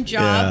awesome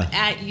job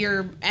at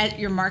your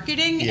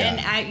marketing and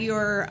at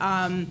your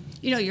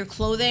your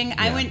clothing.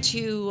 I went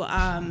to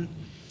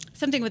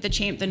something with the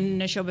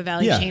Neshoba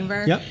Valley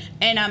Chamber,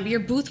 and your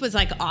booth was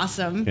like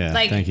awesome. Yeah,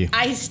 like thank you.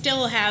 I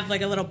still have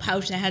like a little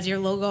pouch that has your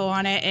logo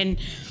on it, and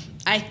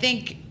I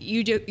think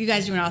you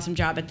guys do an awesome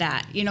job at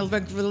that.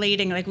 Like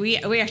relating, like we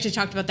actually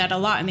talked about that a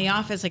lot in the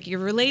office. Like you're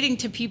relating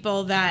to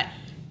people that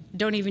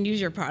don't even use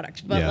your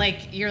product, but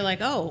like you're like,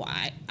 oh,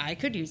 I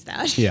could use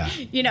that. Yeah.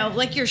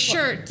 Like your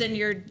shirts and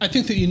your. I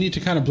think that you need to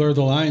kind of blur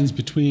the lines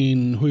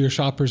between who your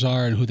shoppers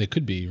are and who they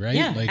could be, right?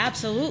 Yeah,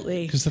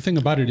 absolutely. Because the thing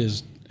about it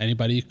is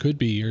anybody could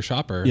be your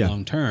shopper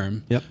long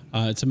term. Yep.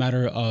 It's a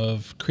matter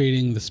of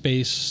creating the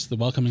space, the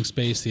welcoming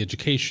space, the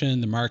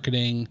education, the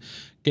marketing,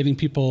 getting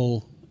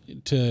people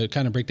to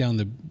kind of break down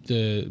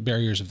the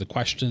barriers of the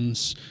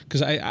questions,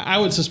 because I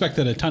would suspect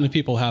that a ton of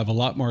people have a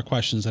lot more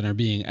questions than are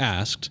being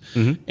asked,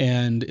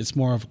 and it's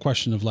more of a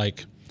question of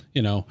like,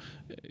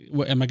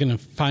 am I going to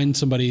find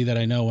somebody that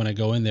I know when I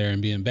go in there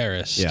and be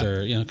embarrassed,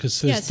 or because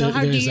so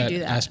how do you that do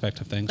that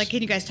aspect of things. Like,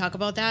 can you guys talk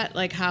about that?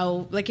 Like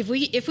how, like if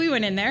we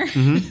went in there,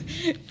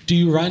 do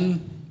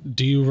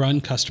you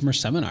run customer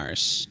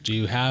seminars? Do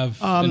you have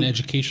an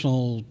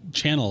educational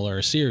channel or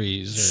a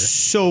series?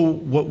 So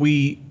what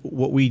we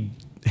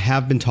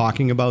have been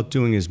talking about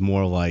doing is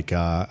more like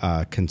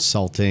a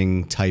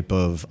consulting type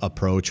of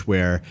approach,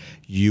 where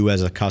you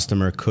as a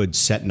customer could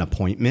set an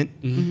appointment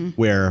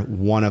where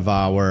one of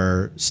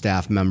our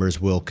staff members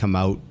will come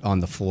out on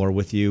the floor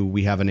with you.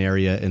 We have an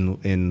area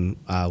in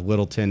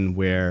Littleton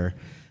where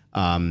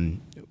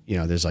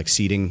there's like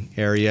seating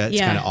area. It's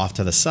kind of off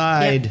to the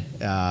side,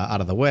 out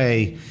of the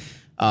way,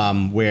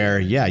 where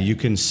you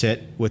can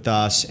sit with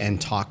us and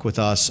talk with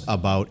us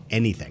about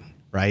anything,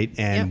 right?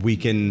 And we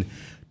can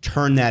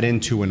turn that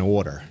into an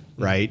order,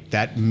 right?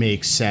 That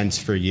makes sense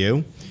for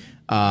you.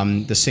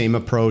 The same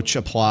approach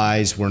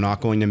applies. We're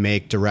not going to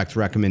make direct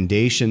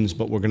recommendations,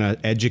 but we're going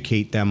to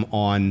educate them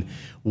on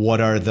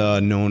what are the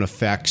known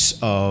effects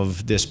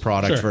of this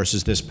product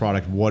versus this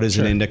product. What is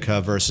an indica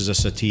versus a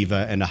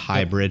sativa and a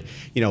hybrid?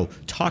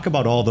 Talk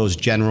about all those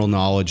general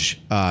knowledge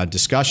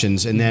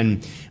discussions, and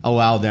then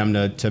allow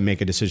them to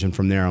make a decision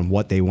from there on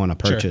what they want to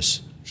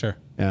purchase. Sure.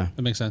 Yeah.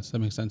 That makes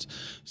sense.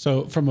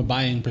 So from a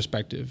buying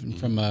perspective and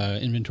from a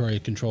inventory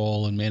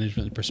control and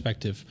management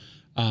perspective,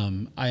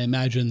 I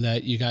imagine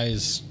that you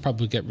guys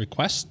probably get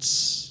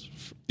requests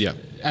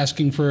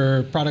asking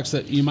for products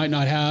that you might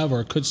not have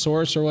or could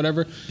source or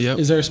whatever. Yep.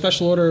 Is there a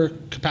special order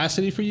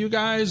capacity for you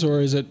guys,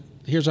 or is it,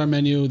 here's our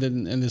menu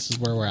and this is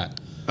where we're at?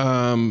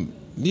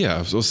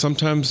 So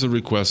sometimes the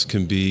request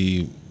can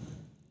be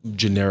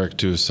generic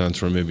to a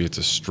sense where maybe it's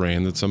a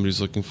strain that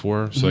somebody's looking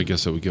for. So I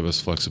guess it would give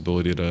us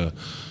flexibility to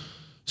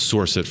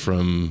source it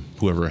from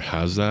whoever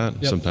has that.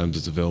 Yep. Sometimes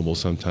it's available,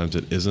 sometimes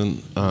it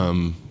isn't.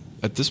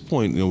 At this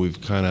point, we've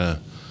kind of,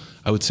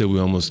 I would say we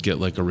almost get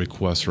like a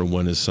request for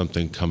when is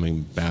something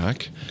coming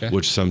back,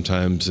 which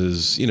sometimes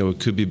is, it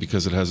could be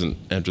because it hasn't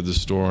entered the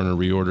store on a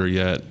reorder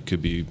yet. It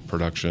could be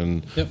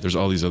production. Yep. There's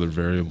all these other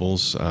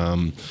variables.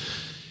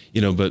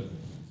 But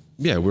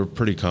yeah, we're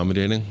pretty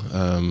accommodating.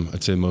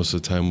 I'd say most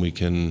of the time we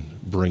can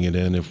bring it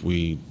in if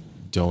we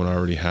don't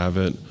already have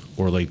it,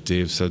 or like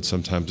Dave said,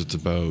 sometimes it's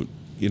about,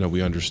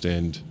 we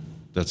understand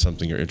that's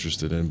something you're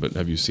interested in, but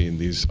have you seen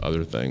these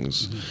other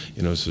things?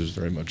 So there's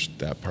very much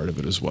that part of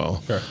it as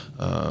well. Sure.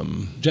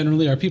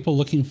 Generally, are people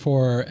looking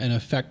for an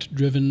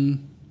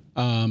effect-driven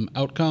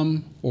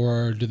outcome,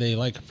 or do they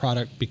like a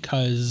product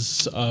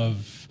because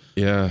of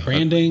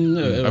branding?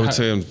 I would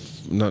say,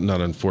 not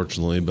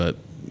unfortunately, but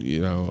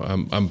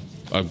I'm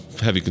a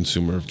heavy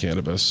consumer of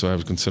cannabis, so I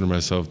would consider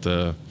myself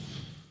the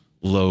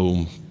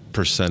low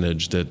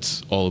percentage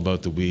that's all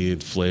about the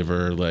weed,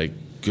 flavor, like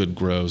good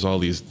grows, all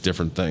these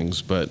different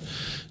things. But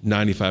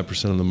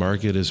 95% of the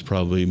market is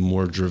probably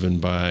more driven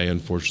by,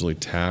 unfortunately,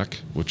 TAC,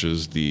 which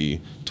is the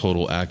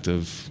total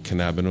active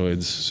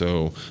cannabinoids.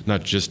 So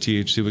not just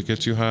THC what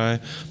gets you high,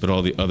 but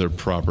all the other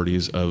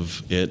properties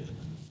of it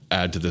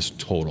add to this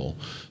total.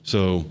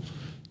 So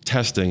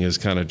testing has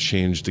kind of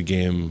changed the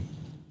game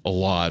a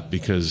lot,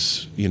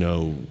 because you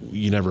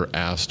never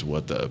asked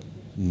what the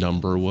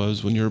number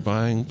was when you were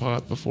buying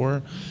pot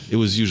before. It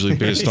was usually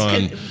based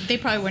on, they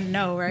probably wouldn't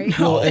know, right?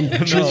 Well, and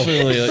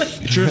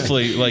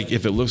truthfully, like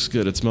if it looks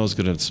good, it smells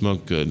good, and it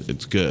smoked good,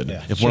 it's good.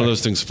 If one of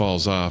those things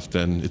falls off,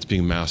 then it's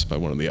being masked by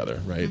one or the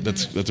other, right?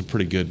 That's a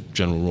pretty good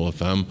general rule of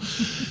thumb.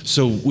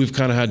 So we've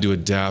kind of had to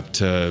adapt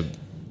to,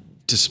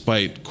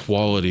 despite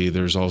quality,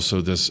 there's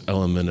also this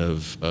element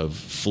of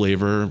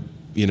flavor,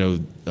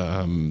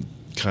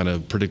 kind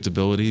of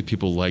predictability.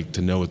 People like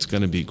to know it's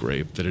going to be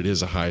grape, that it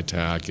is a high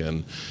TAC,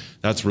 and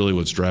that's really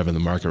what's driving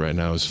the market right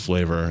now is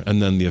flavor.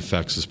 And then the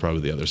effects is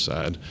probably the other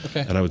side.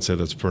 Okay. And I would say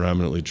that's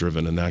predominantly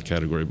driven in that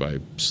category by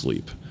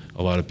sleep.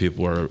 A lot of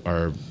people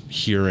are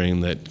hearing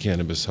that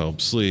cannabis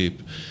helps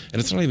sleep, and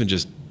it's not even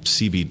just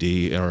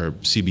CBD or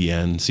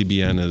CBN.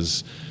 CBN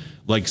is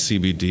like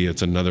CBD,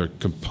 it's another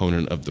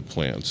component of the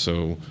plant.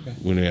 So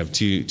when you have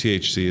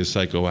THC is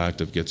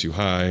psychoactive, gets you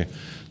high.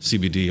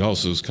 CBD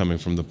also is coming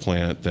from the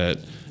plant that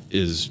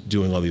is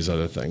doing all these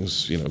other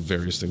things,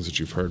 various things that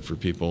you've heard for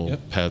people,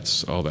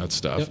 pets, all that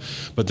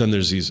stuff. But then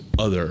there's these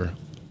other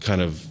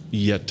kind of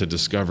yet to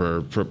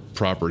discover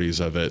properties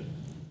of it.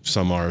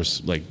 Some are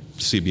like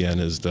CBN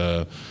is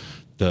the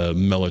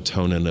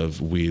melatonin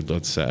of weed,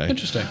 let's say.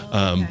 Interesting.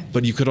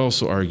 But you could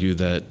also argue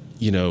that,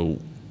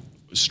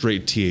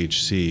 straight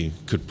THC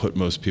could put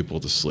most people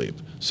to sleep.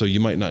 So you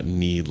might not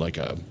need like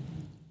a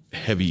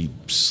heavy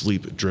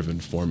sleep-driven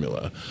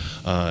formula.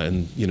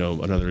 And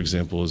another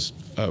example is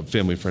a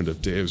family friend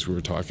of Dave's. We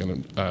were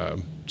talking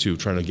to,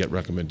 trying to get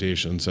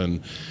recommendations,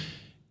 and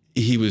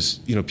he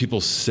was,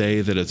 people say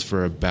that it's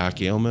for a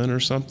back ailment or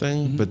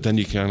something, but then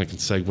you kind of can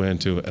segue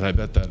into, and I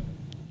bet that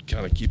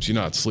kind of keeps you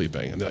not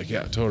sleeping. And they're like,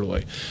 yeah,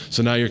 totally.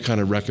 So now you're kind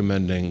of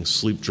recommending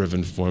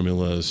sleep-driven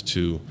formulas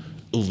to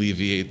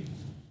alleviate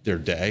their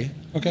day,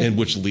 and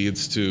which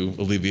leads to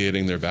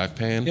alleviating their back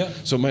pain.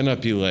 So it might not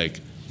be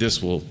like,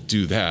 this will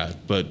do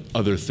that, but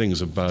other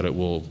things about it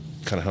will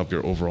kind of help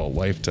your overall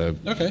life to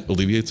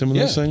alleviate some of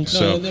those things. No,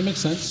 so that makes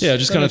sense. Yeah,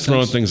 just kind of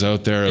throwing things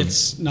out there.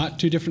 It's not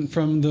too different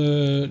from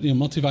the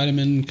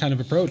multivitamin kind of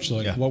approach,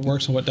 like what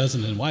works and what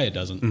doesn't and why it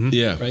doesn't.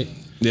 Yeah. Right.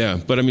 Yeah,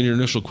 but I mean, your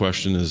initial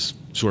question is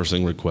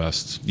sourcing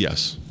requests.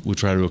 Yes, we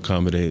try to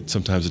accommodate.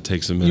 Sometimes it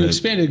takes a minute. You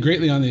expanded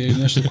greatly on the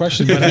initial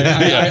question, but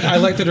I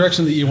like the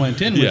direction that you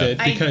went in with it,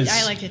 because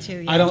I liked it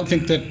too. Yeah. I don't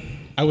think that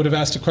I would have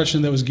asked a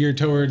question that was geared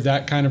toward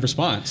that kind of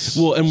response.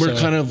 Well, and we're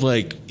kind of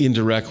like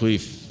indirectly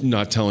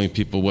not telling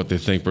people what they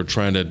think. We're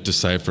trying to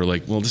decipher,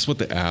 like, well, this is what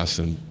they asked,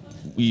 and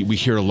we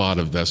hear a lot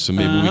of this, so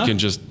maybe we can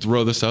just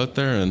throw this out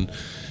there. And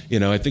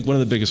I think one of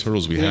the biggest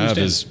hurdles we have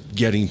is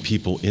getting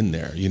people in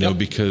there.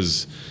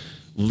 Because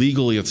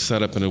legally it's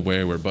set up in a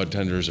way where bud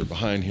tenders are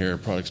behind here,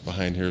 products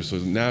behind here, so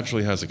it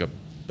naturally has like a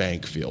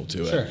bank feel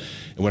to it. Sure.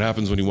 And what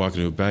happens when you walk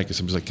into a bank is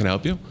somebody's like, "Can I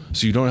help you?"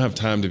 So you don't have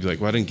time to be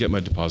like, "Well, I didn't get my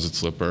deposit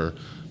slip," or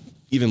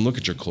even look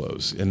at your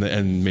clothes,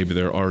 and maybe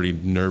they're already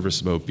nervous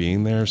about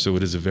being there. So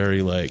it is a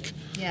very like,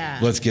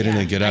 let's get in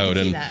and get out.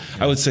 And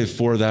I would say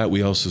for that,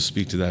 we also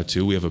speak to that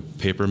too. We have a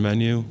paper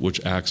menu,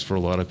 which acts for a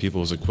lot of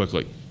people as a quick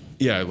like,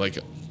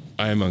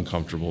 I am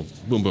uncomfortable,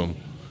 boom, boom,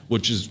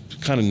 which is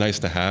kind of nice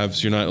to have.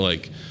 So you're not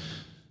like,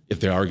 if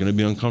they are going to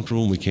be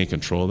uncomfortable and we can't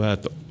control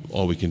that,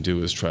 all we can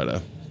do is try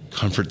to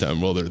comfort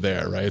them while they're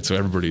there, right? So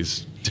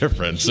everybody's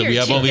different. So we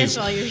have all these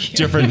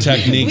different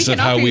techniques of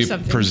how we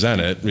present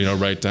it,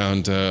 right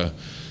down to,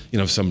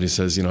 if somebody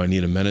says, I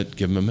need a minute,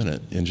 give them a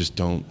minute, and just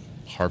don't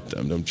harp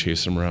them. Don't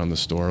chase them around the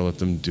store. Let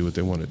them do what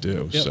they want to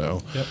do.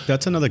 So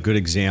that's another good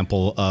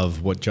example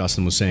of what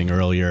Justin was saying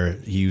earlier.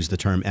 He used the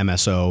term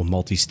MSO,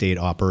 multi-state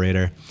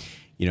operator.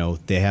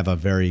 They have a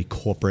very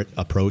corporate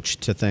approach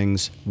to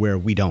things where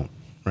we don't,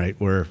 right?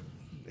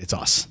 It's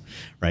us,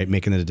 right,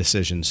 making the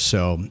decisions.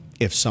 So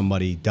if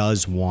somebody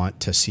does want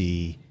to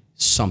see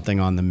something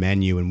on the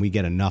menu and we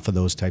get enough of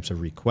those types of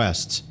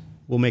requests,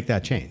 we'll make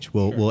that change.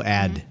 We'll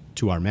add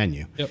to our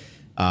menu.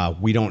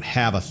 We don't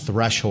have a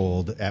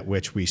threshold at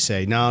which we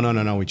say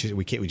no. We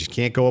just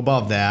can't go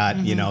above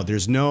that.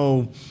 There's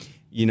no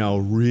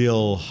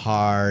real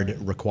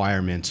hard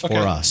requirements for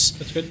us.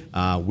 That's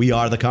good. We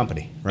are the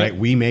company, right?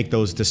 We make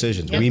those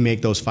decisions. We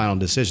make those final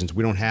decisions.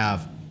 We don't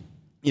have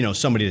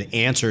somebody to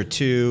answer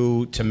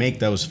to make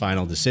those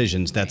final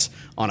decisions. That's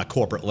on a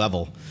corporate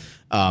level,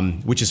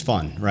 which is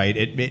fun, right?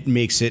 It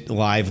makes it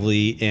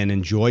lively and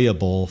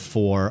enjoyable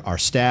for our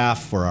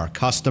staff, for our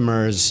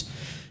customers.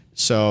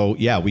 So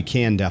we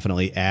can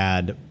definitely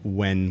add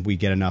when we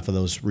get enough of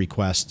those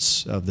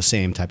requests of the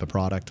same type of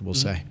product, we'll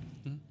say.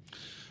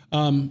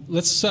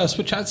 Let's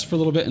switch hats for a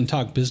little bit and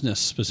talk business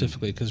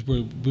specifically, because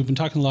we've been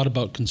talking a lot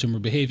about consumer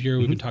behavior.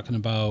 We've been talking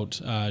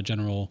about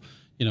general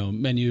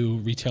menu,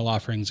 retail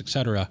offerings, et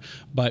cetera.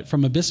 But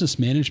from a business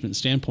management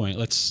standpoint,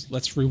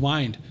 let's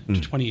rewind to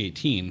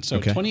 2018. So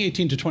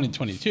 2018 to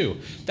 2022,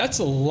 that's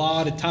a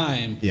lot of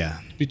time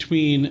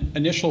between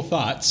initial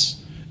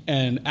thoughts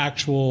and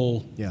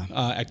actual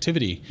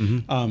activity.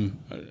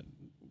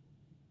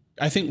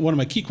 I think one of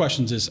my key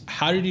questions is,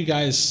 how did you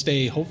guys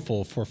stay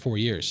hopeful for 4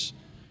 years?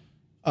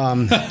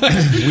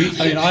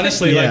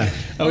 Honestly,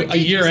 a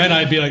year in,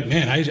 I'd be like,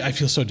 man, I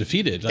feel so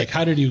defeated. Like,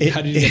 how did you get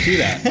through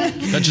that?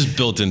 That's just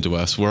built into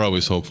us. We're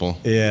always hopeful.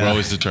 We're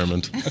always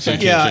determined. So you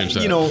can't change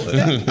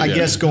that. I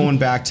guess going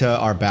back to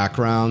our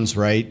backgrounds,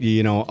 right?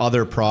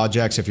 Other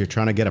projects, if you're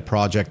trying to get a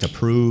project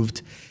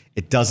approved,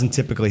 it doesn't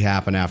typically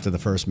happen after the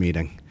first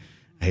meeting.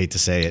 I hate to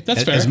say it.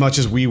 That's fair. As much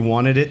as we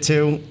wanted it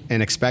to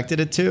and expected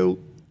it to,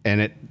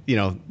 and it,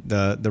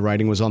 the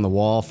writing was on the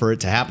wall for it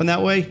to happen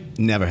that way,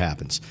 never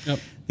happens.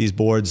 These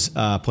boards,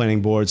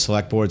 planning boards,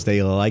 select boards,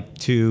 they like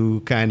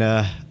to kind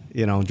of,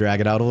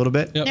 drag it out a little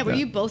bit. Now, were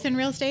you both in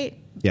real estate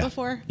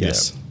before?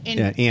 Yes.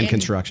 And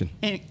construction.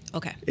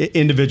 Okay.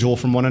 Individual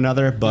from one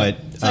another, but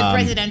so like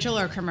residential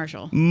or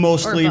commercial?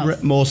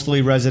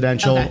 Mostly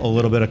residential, a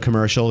little bit of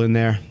commercial in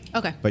there.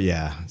 Okay. But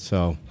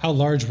so. How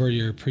large were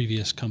your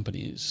previous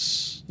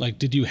companies? Like,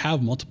 did you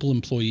have multiple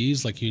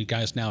employees like you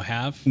guys now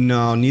have?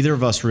 No, neither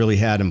of us really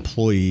had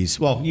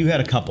employees. Well, you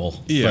had a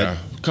couple. Yeah,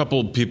 a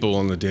couple people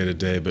on the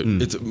day-to-day, but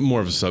it's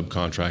more of a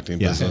subcontracting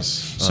business.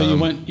 So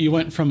you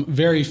went from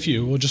very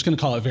few, we're just going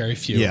to call it very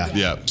few,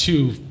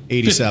 to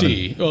 87.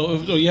 50.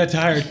 Well, you had to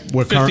hire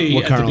 50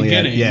 at the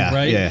beginning,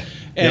 right? Yeah.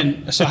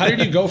 And so how did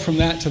you go from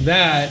that to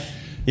that?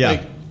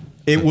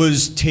 It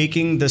was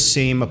taking the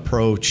same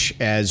approach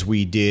as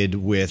we did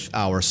with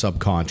our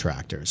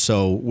subcontractors.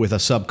 So with a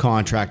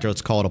subcontractor,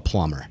 let's call it a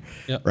plumber,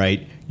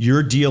 right?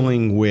 You're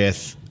dealing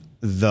with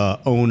the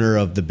owner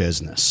of the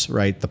business,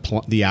 right?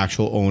 The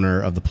actual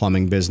owner of the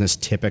plumbing business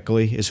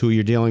typically is who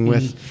you're dealing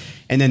with.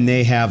 And then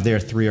they have their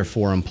 3 or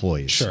 4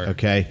 employees,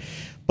 okay?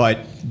 But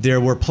there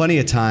were plenty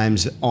of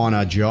times on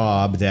a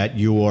job that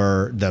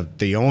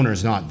the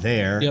owner's not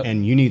there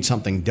and you need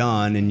something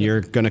done, and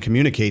you're going to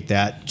communicate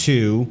that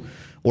to,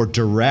 or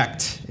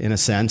direct in a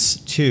sense,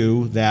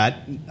 to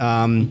that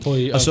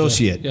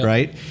associate,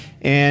 right?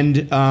 And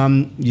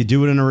you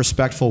do it in a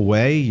respectful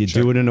way. You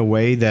do it in a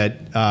way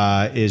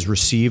that is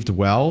received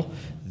well.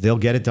 They'll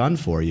get it done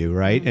for you,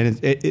 right?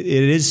 And it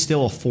is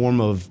still a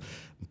form of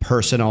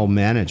personnel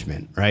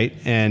management, right?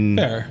 And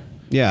fair.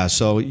 Yeah,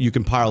 so you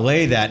can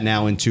parlay that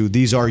now into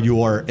these are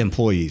your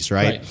employees,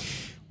 right?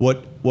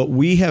 What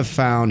we have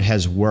found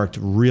has worked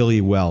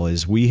really well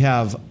is we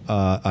have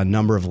a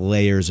number of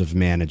layers of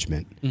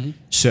management.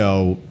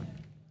 So,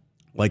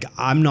 like,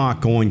 I'm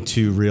not going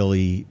to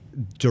really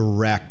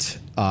direct,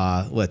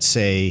 let's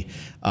say,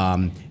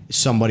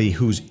 somebody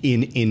who's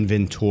in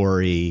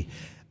inventory,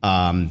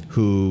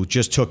 who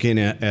just took in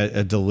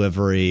a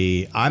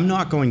delivery. I'm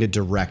not going to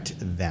direct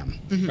them,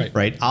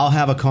 right? I'll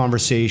have a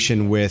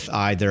conversation with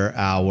either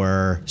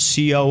our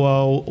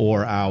COO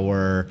or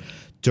our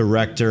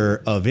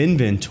director of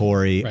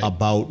inventory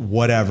about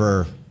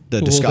whatever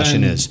the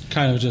discussion is.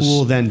 Kind of just,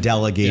 we'll then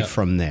delegate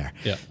from there.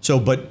 So,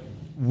 but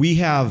we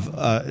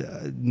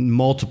have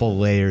multiple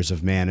layers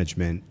of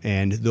management,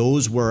 and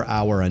those were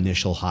our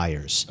initial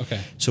hires.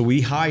 So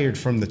we hired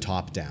from the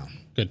top down.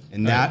 Good.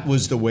 And that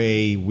was the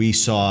way we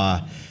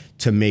saw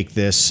to make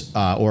this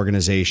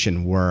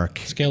organization work.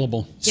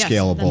 Scalable. Yes,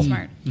 that's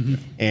smart.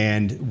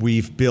 And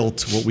we've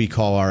built what we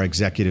call our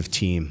executive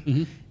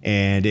team.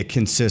 And it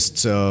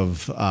consists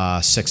of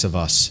 6 of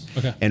us.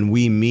 And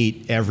we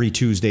meet every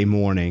Tuesday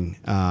morning.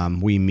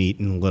 We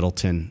meet in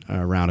Littleton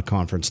around a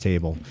conference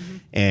table.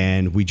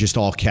 And we just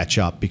all catch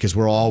up because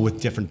we're all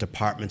with different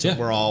departments. And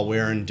we're all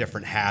wearing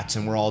different hats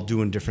and we're all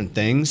doing different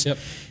things.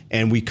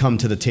 And we come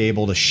to the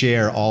table to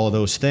share all of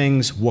those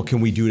things. What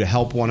can we do to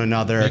help one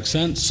another? Makes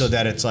sense. So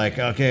that it's like,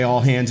 okay, all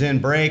hands in,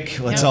 break.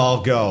 Let's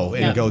all go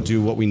and go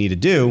do what we need to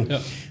do.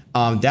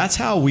 That's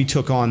how we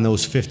took on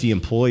those 50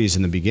 employees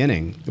in the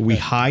beginning. We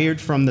hired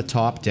from the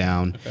top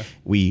down.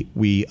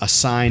 We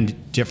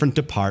assigned different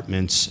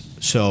departments.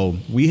 So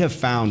we have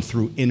found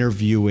through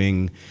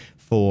interviewing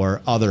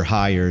for other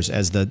hires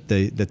as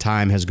the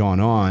time has gone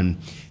on,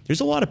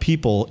 there's a lot of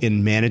people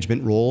in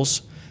management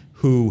roles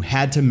who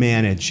had to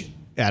manage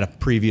at a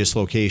previous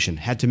location,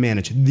 had to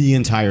manage the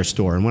entire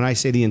store. And when I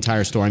say the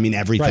entire store, I mean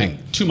everything.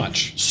 Too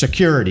much.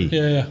 Security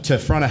to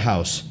front of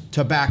house,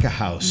 to back of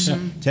house,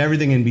 to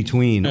everything in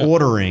between,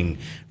 ordering,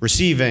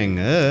 receiving.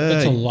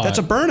 That's a lot. That's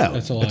a burnout.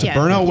 That's a lot. It's a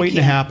burnout waiting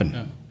to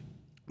happen.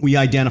 We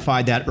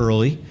identified that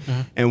early,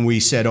 and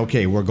we said,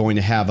 okay, we're going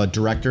to have a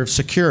director of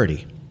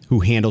security who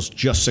handles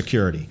just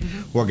security.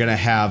 We're going to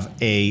have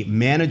a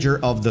manager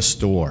of the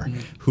store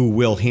who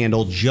will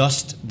handle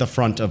just the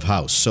front of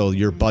house. So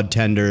your bud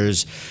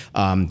tenders,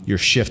 your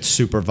shift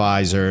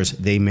supervisors,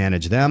 they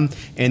manage them.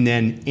 And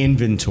then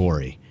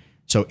inventory.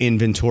 So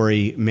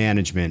inventory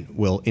management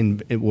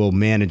will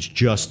manage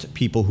just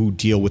people who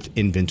deal with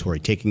inventory,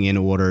 taking in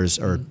orders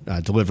or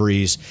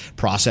deliveries,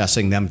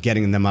 processing them,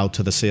 getting them out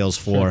to the sales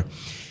floor.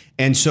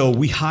 And so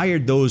we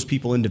hired those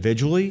people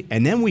individually,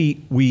 and then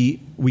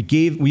we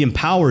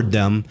empowered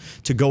them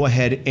to go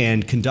ahead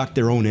and conduct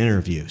their own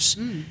interviews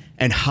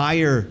and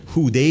hire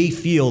who they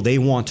feel they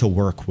want to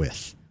work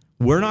with.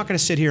 We're not going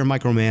to sit here and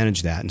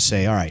micromanage that and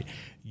say, all right,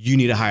 you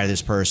need to hire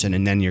this person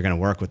and then you're going to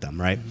work with them,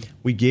 right?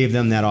 We gave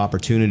them that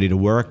opportunity to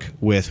work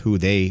with who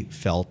they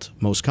felt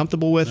most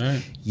comfortable with.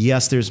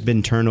 Yes, there's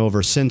been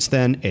turnover since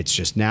then. It's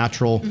just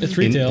natural. It's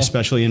retail.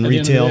 Especially in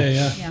retail.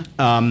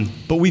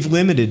 But we've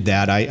limited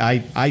that,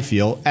 I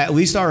feel. At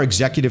least our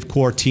executive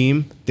core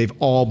team, they've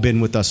all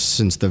been with us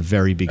since the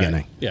very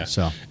beginning.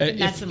 So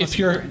if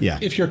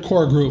your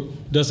core group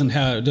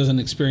doesn't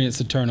experience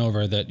the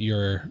turnover that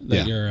your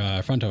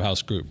front of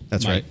house group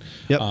might,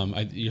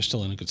 you're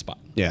still in a good spot.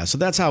 Yeah, so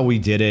that's how we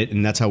did it,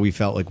 and that's how we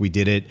felt like we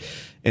did it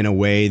in a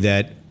way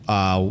that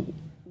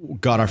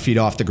got our feet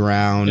off the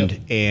ground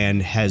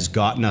and has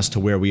gotten us to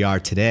where we are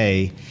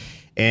today.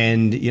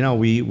 And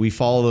we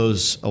follow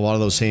a lot of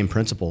those same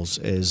principles,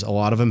 is a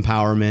lot of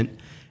empowerment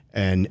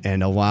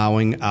and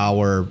allowing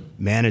our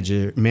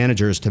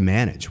managers to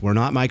manage. We're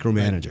not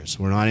micromanagers.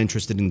 We're not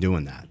interested in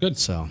doing that. Good.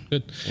 So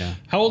good. Yeah.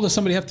 How old does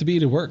somebody have to be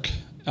to work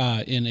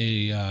in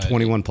a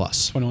 21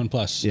 plus? 21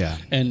 plus. Yeah.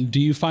 And do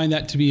you find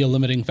that to be a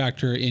limiting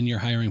factor in your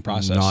hiring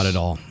process? Not at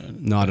all.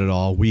 Not at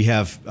all. We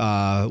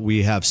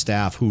have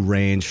staff who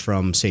range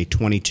from say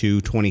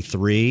 22,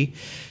 23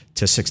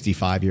 to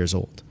 65 years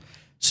old.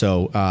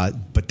 So,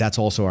 but that's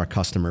also our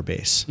customer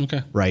base.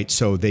 Right.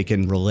 So they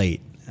can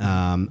relate.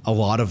 A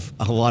lot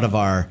of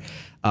our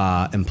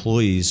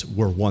employees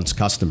were once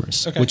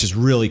customers, which is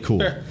really cool.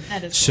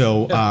 That is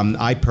cool. So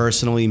I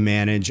personally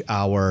manage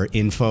our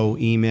info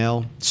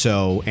email.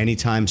 So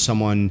anytime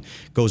someone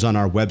goes on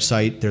our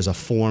website, there's a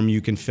form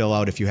you can fill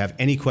out if you have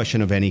any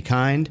question of any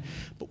kind.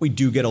 But we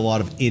do get a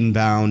lot of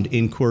inbound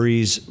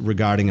inquiries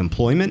regarding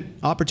employment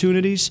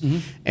opportunities.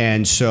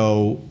 And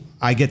so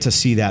I get to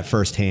see that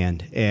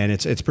firsthand, and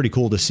it's pretty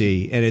cool to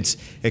see. And it's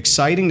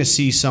exciting to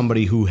see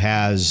somebody who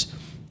has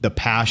the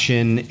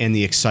passion and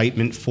the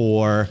excitement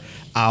for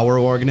our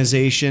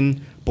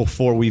organization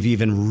before we've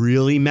even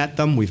really met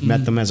them. We've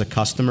met them as a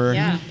customer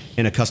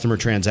in a customer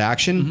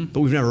transaction, but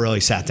we've never really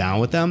sat down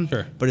with them.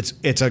 But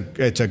it's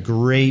a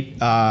great.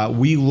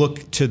 We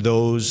look to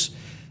those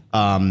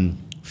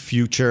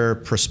future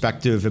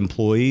prospective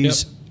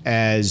employees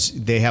as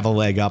they have a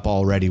leg up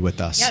already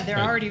with us. Yeah, they're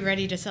already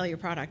ready to sell your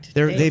product.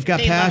 They've got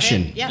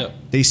passion. Yeah.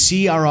 They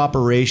see our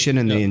operation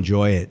and they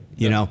enjoy it.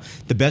 You know,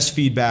 the best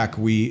feedback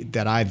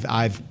that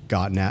I've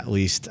gotten at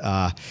least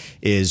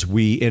is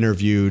we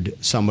interviewed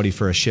somebody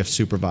for a shift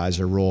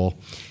supervisor role,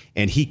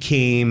 and he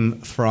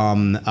came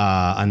from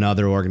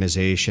another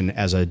organization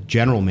as a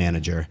general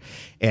manager,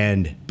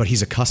 but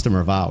he's a customer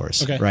of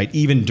ours, right?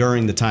 Even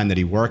during the time that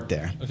he worked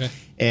there.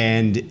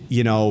 And,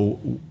 you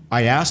know,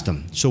 I asked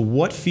him, so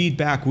what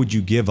feedback would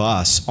you give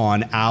us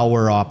on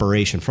our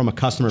operation from a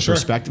customer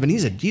perspective? And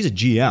he's a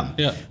GM.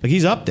 Like,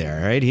 he's up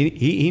there, right?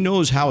 He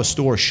knows how a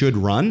store should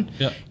run.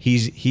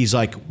 He's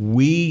like,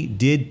 we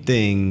did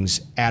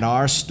things at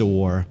our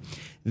store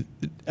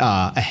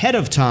ahead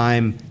of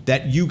time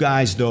that you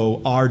guys,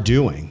 though, are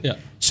doing.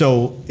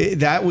 So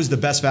that was the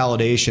best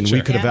validation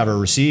we could have ever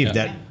received.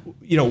 That,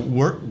 you know,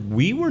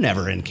 we were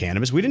never in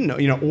cannabis. We didn't know,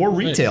 you know, or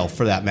retail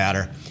for that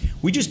matter.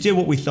 We just did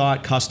what we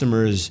thought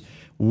customers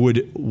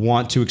would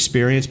want to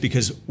experience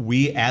because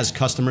we, as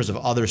customers of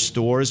other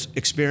stores,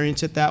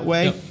 experience it that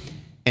way,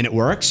 and it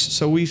works.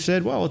 So we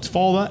said, well, let's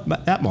follow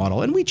that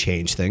model, and we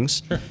change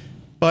things.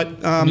 But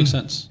makes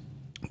sense.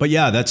 But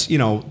yeah, that's, you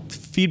know,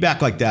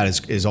 feedback like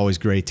that is always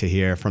great to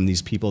hear from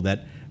these people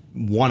that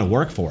want to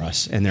work for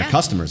us and they're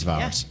customers of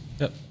ours.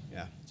 Yeah,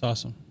 that's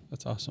awesome.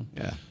 That's awesome.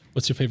 Yeah.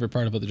 What's your favorite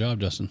part about the job,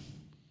 Justin?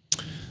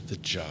 The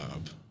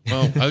job.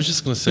 Well, I was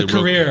just going to say...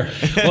 career.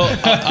 Well,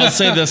 I'll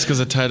say this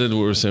because I tied into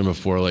what we were saying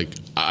before. Like,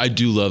 I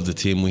do love the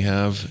team we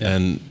have.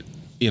 And,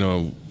 you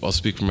know, I'll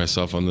speak for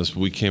myself on this, but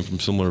we came from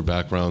similar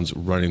backgrounds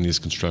running these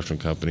construction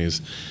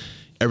companies.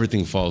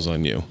 Everything falls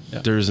on you.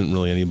 There isn't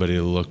really anybody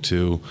to look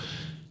to,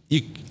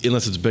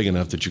 unless it's big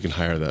enough that you can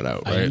hire that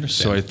out, right?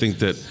 So I think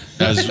that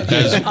as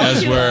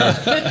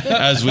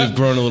we've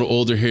grown a little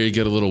older here, you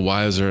get a little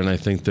wiser. And I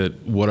think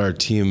that what our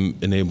team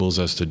enables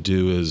us to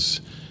do is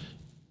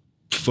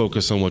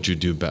focus on what you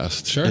do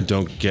best and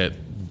don't get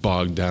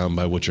bogged down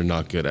by what you're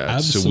not good at.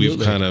 Absolutely. So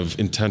we've kind of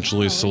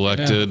intentionally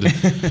selected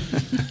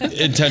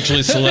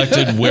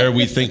where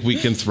we think we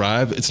can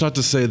thrive. It's not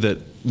to say that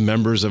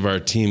members of our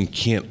team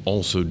can't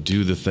also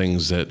do the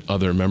things that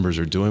other members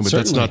are doing, but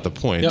that's not the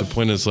point. The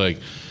point is, like,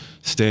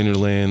 stay in your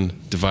lane,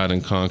 divide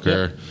and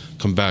conquer,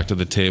 come back to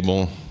the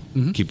table,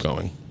 keep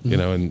going. You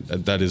know, and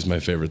that is my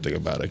favorite thing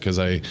about it, because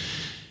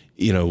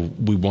you know,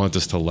 we want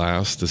this to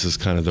last. This is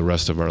kind of the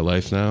rest of our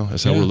life now.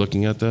 That's how we're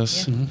looking at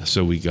this.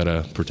 So we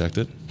gotta protect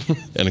it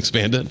and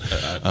expand it.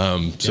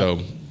 So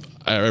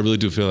I really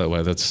do feel that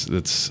way.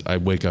 That's. I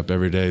wake up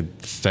every day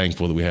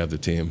thankful that we have the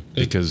team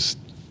because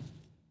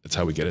that's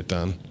how we get it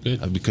done. We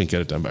couldn't get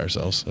it done by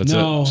ourselves. That's it.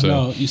 So,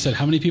 no. You said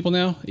how many people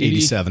now?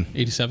 87.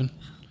 87.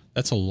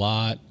 That's a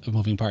lot of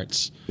moving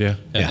parts.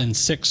 And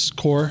 6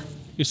 core,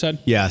 you said?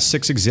 Yeah,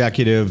 6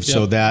 executives.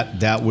 So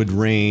that would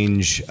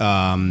range.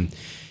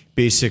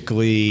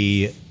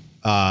 Basically,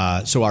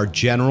 so our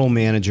general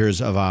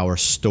managers of our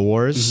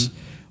stores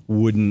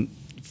wouldn't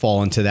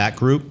fall into that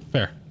group.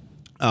 Fair.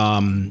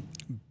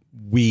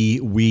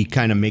 We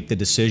kind of make the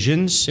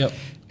decisions,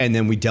 and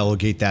then we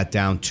delegate that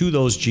down to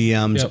those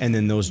GMs, and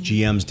then those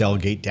GMs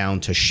delegate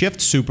down to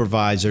shift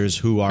supervisors,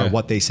 who are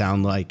what they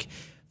sound like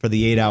for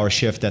the 8-hour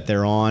shift that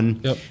they're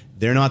on.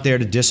 They're not there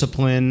to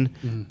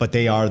discipline, but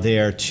they are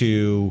there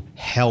to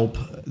help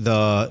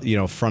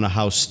the front of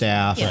house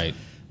staff.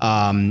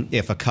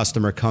 If a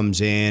customer comes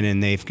in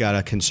and they've got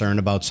a concern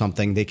about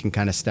something, they can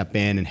kind of step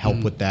in and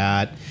help with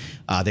that.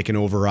 They can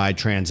override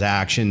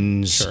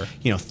transactions,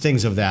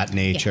 things of that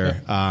nature.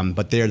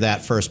 But they're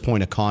that first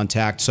point of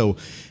contact. So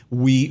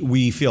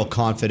we feel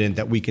confident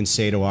that we can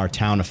say to our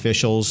town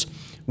officials,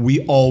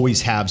 we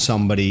always have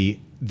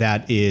somebody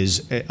that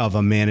is of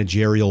a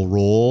managerial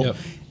role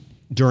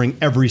during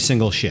every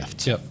single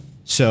shift.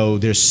 So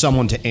there's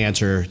someone to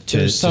answer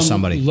to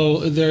somebody.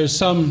 There's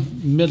some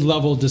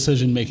mid-level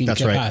decision-making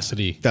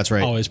capacity. That's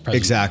right. Always present.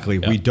 Exactly.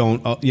 We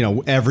don't,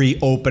 every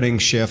opening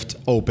shift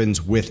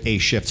opens with a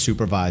shift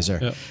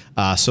supervisor.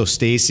 So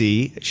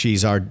Stacy,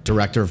 she's our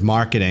director of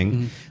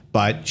marketing,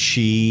 but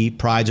she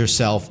prides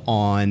herself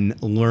on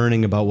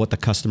learning about what the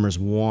customers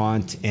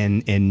want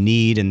and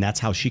need, and that's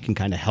how she can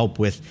kind of help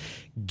with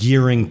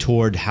gearing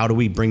toward how do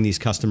we bring these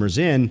customers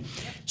in.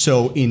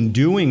 So in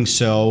doing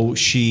so,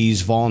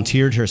 she's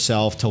volunteered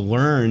herself to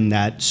learn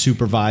that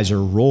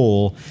supervisor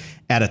role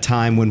at a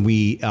time when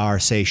we are,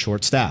 say,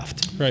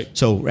 short-staffed.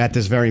 So at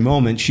this very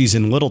moment, she's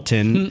in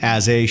Littleton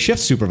as a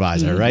shift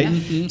supervisor,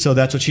 right? So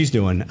that's what she's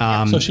doing.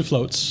 So she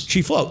floats.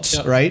 She floats,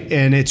 right?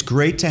 And it's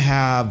great to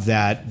have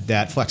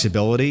that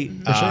flexibility.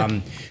 For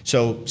sure.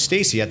 So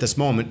Stacy at this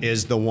moment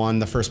is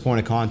the first point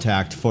of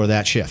contact for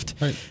that shift.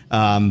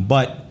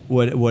 But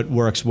what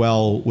works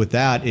well with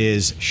that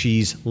is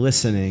she's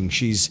listening.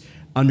 She's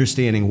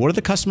understanding what are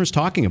the customers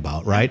talking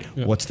about, right?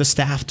 Yeah. What's the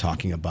staff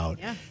talking about?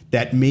 Yeah.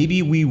 That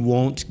maybe we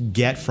won't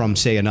get from,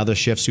 say, another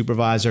shift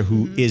supervisor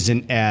who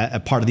isn't a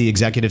part of the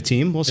executive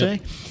team, we'll say.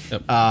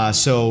 Yep.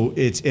 So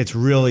it's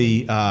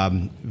really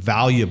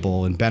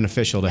valuable and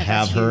beneficial to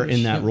have her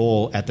in that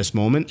role at this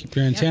moment. Keep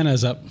your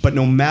antennas up. But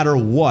no matter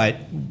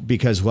what,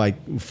 because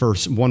like for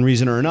one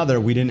reason or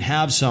another, we didn't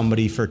have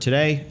somebody for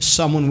today,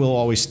 someone will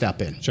always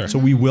step in. Sure. So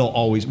we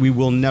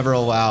will never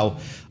allow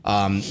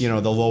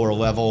the lower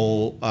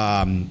level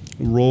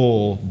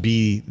role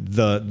be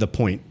the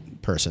point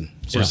person.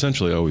 So we're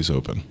essentially always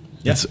open.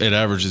 Yeah. It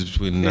averages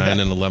between 9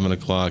 and 11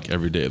 o'clock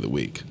every day of the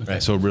week.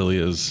 Right. So it really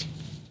is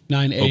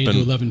 9 a to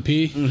 11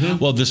 p. Mm-hmm.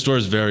 Well, the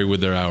stores vary with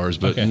their hours,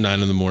 but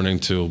 9 in the morning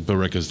till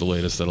Billerica is the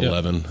latest at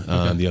 11.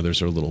 The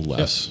others are a little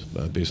less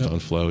based on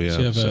flow. Yeah. So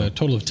you have a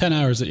total of 10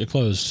 hours that you're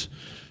closed.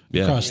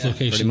 Across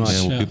locations.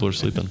 Yeah, well, people are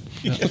sleeping.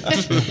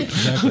 Exactly.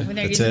 When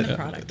they're using the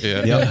product.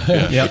 Too.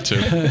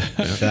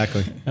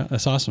 Exactly. Yeah,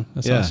 that's awesome.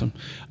 That's awesome.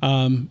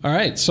 All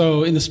right.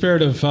 So, in the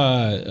spirit of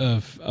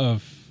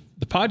the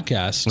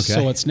podcast,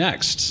 so what's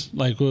next?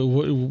 Like,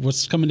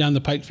 what's coming down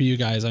the pike for you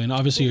guys? I mean,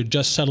 obviously, you're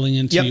just settling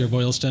into your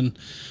Boylston,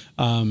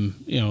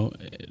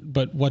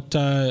 but what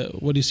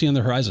do you see on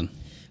the horizon?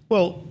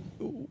 Well,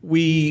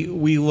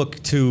 we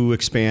look to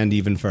expand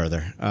even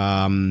further.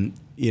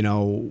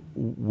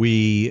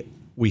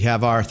 We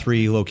have our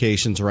 3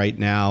 locations right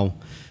now.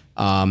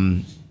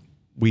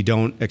 We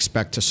don't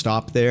expect to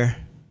stop there.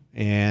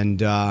 And,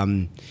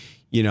 the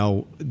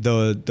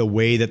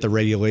way that the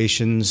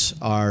regulations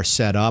are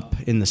set up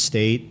in the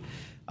state,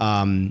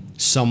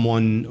 some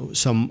one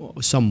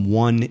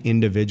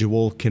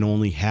individual can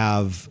only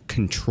have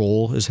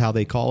control, is how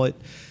they call it,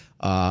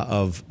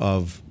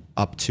 of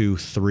up to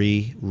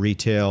 3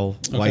 retail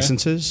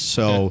licenses.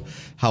 So,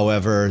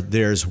 however,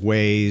 there's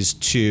ways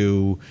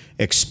to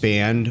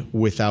expand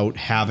without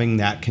having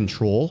that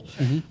control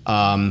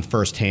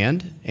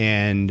firsthand,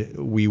 and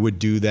we would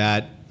do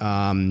that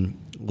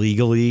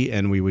legally,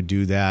 and we would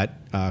do that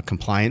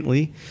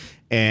compliantly.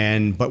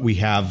 But we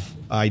have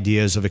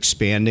ideas of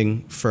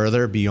expanding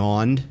further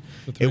beyond.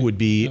 It would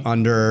be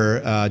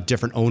under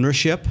different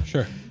ownership.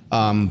 Sure.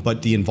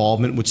 But the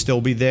involvement would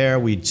still be there.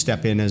 We'd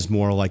step in as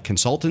more like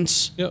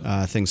consultants,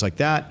 things like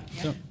that.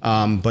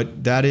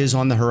 But that is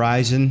on the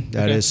horizon.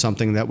 That is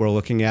something that we're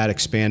looking at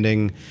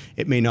expanding.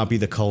 It may not be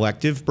the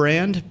Collective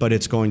brand, but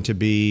it's going to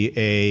be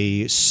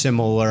a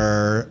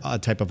similar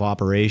type of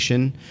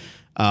operation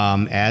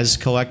as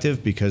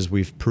Collective, because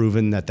we've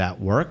proven that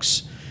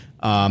works.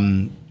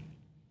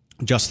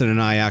 Justin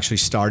and I actually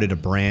started a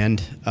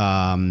brand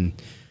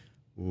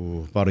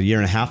about a year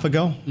and a half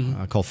ago,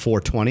 called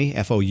 420,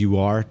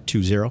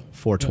 FOUR20,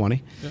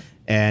 420.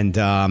 And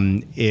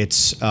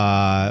it's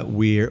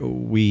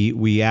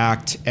we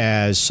act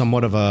as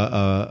somewhat of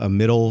a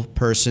middle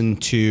person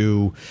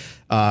to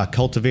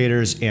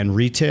cultivators and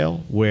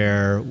retail,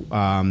 where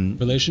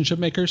relationship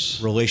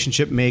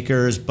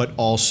makers, but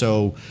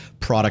also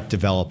product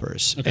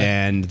developers.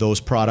 And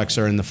those products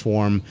are in the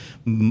form,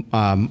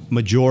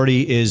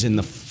 majority is in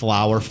the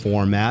flower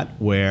format,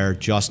 where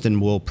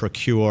Justin will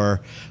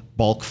procure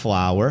bulk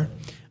flower.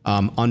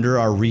 Under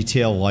our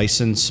retail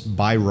license,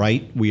 by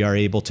right, we are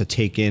able to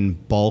take in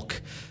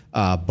bulk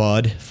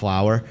bud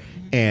flower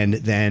and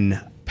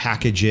then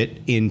package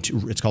it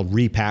into, it's called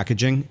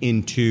repackaging,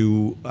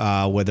 into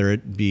whether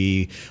it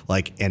be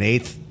like an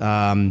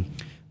 1/8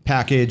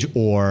 package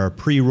or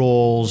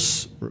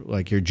pre-rolls,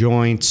 like your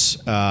joints,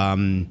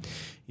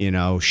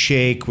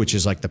 shake, which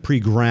is like the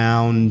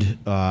pre-ground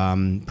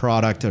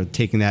product, or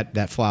taking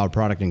that flour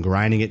product and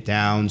grinding it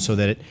down so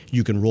that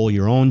you can roll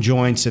your own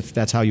joints if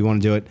that's how you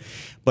want to do it.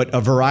 But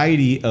a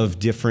variety of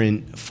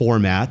different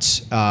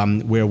formats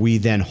where we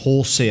then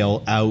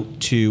wholesale out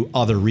to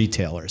other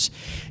retailers.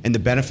 And the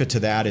benefit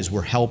to that is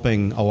we're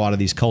helping a lot of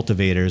these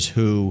cultivators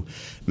who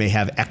may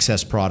have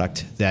excess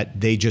product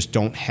that they just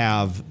don't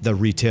have the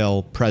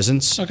retail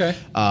presence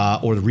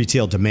or the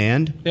retail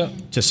demand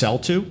to sell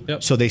to.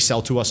 So they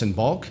sell to us in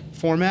bulk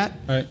format.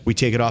 We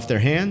take it off their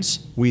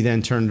hands. We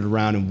then turn it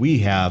around, and we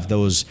have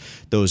those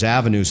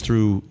avenues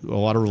through a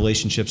lot of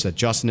relationships that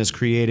Justin has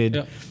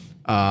created.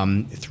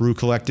 Through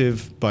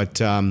Collective, but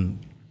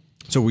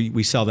so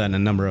we sell that in a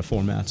number of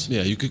formats.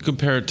 Yeah, you could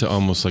compare it to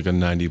almost like a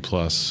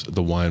 90+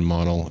 the wine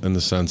model, in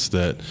the sense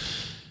that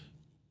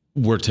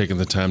we're taking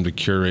the time to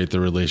curate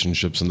the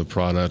relationships and the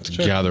product,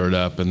 gather it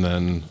up, and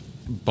then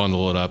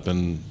bundle it up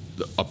in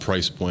a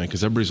price point,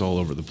 because everybody's all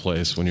over the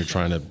place when you're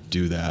trying to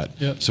do that.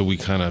 So we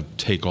kind of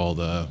take all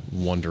the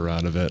wonder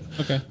out of it.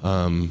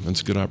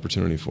 It's a good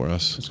opportunity for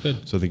us. That's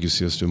good. So I think you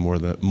see us do more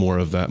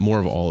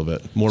of all of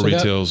it. More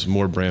retails,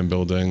 more brand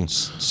building.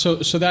 So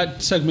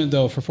that segment,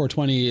 though, for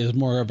 420 is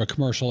more of a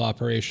commercial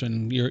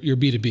operation. You're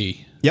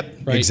B2B.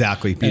 Right?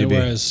 Exactly. B2B. And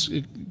whereas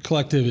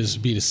Collective is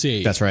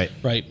B2C. That's right.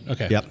 Right.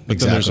 Okay. But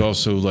then there's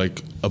also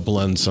like a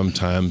blend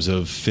sometimes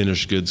of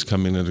finished goods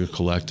coming into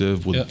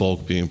Collective with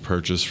bulk being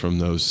purchased from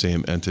those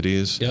same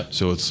entities.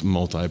 So it's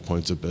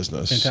multi-points of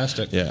business.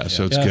 Fantastic. Yeah,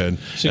 so it's good.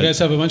 So you guys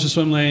have a bunch of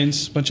swim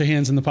lanes, a bunch of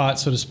hands in the pot,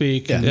 so to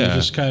speak, and you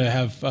just kind of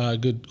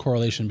have good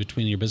correlation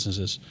between your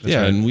businesses. That's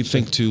right. And we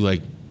think too,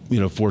 like,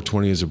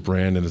 420 is a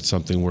brand and it's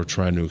something we're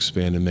trying to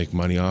expand and make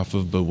money off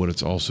of, but what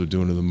it's also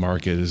doing to the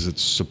market is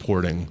it's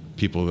supporting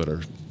people that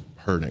are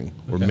hurting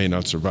or may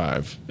not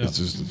survive. This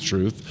is the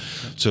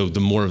truth. So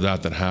the more of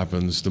that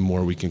happens, the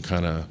more we can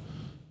kind of,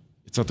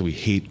 it's not that we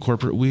hate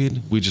corporate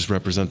weed, we just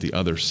represent the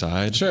other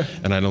side. Sure.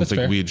 And I don't think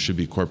fair. weed should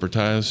be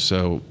corporatized.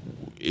 So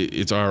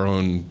it's our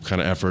own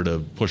kind of effort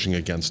of pushing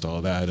against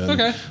all that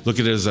and look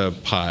at it as a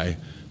pie.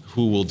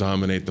 Who will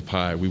dominate the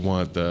pie? We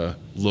want the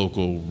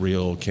local,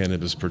 real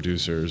cannabis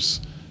producers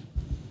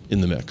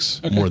in the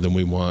mix more than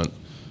we want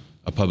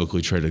a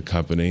publicly traded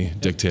company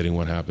dictating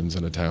what happens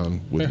in a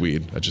town with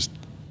weed. That just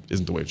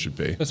isn't the way it should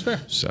be. That's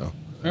fair. So,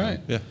 all right.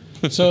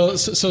 So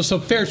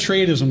fair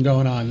tradeism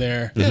going on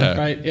there,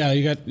 right? Yeah,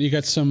 you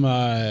got some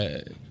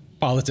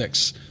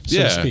politics,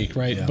 so to speak,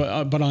 right?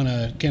 But on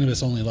a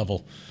cannabis only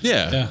level.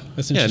 Yeah,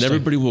 that's interesting. Yeah, and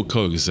everybody will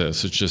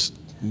coexist. It's just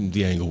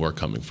the angle we're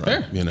coming from,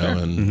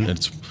 and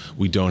it's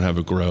we don't have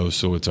a grow,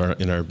 so it's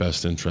in our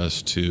best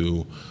interest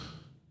to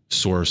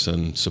source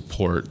and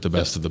support the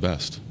best of the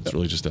best. It's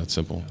really just that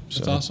simple.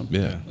 That's awesome.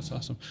 Yeah, that's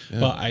awesome.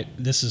 Yeah. Well,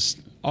 this is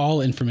all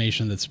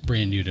information that's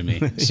brand new to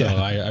me, so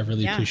I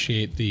really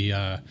appreciate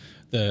the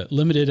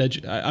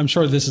limited. I'm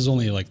sure this is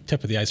only like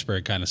tip of the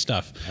iceberg kind of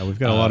stuff. Yeah, we've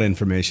got a lot of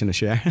information to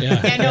share. No,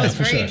 it's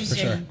very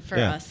interesting for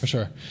us. For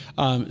sure.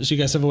 So you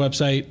guys have a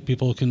website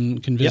people can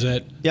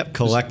visit. Yep.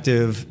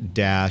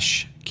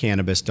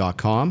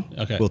 Collective-cannabis.com.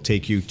 Okay. We'll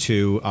take you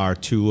to our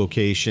 2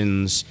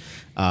 locations,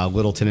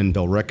 Littleton and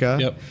Billerica.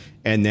 Yep.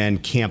 And then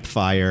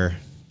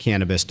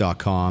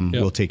campfirecannabis.com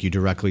will take you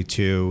directly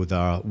to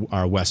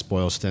our West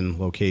Boylston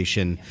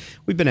location.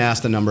 We've been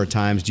asked a number of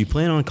times, do you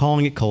plan on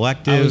calling it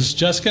Collective? I was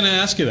just going to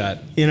ask you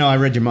that. I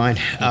read your mind.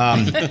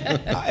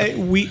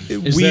 We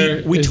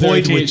toyed with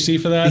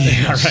THC for that?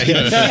 Yeah,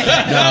 right.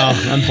 No,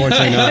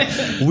 unfortunately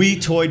not. We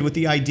toyed with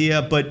the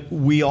idea, but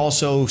we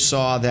also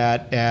saw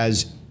that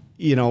as,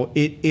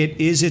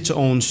 it is its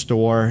own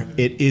store.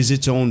 It is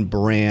its own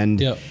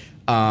brand. Yep.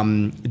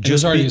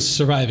 It's already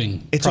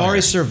surviving. It's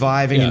already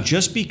surviving, and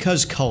just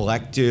because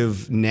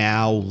Collective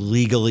now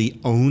legally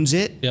owns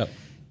it,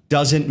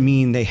 doesn't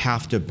mean they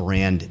have to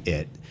brand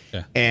it.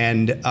 Yeah.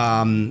 And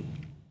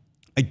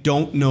I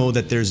don't know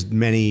that there's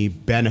many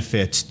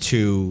benefits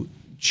to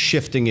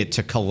shifting it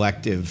to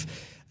Collective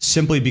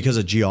simply because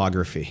of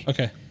geography.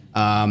 Okay.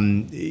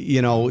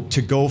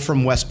 To go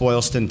from West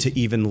Boylston to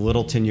even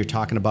Littleton, you're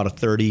talking about a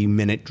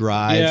 30-minute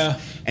drive. Yeah,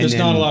 there's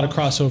not a lot of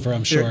crossover,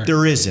 I'm sure.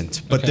 There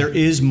isn't, but there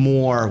is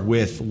more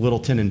with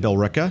Littleton and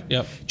Billerica.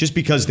 Yep. Just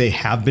because they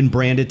have been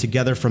branded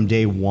together from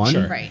day one.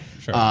 Sure. Right.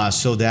 Sure.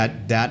 So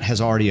that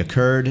has already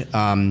occurred.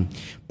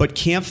 But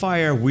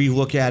Campfire, we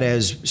look at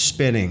as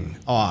spinning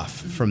off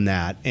from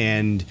that.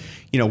 And,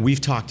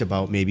 we've talked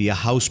about maybe a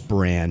house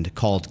brand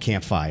called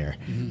Campfire,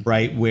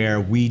 right?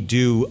 Where we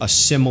do a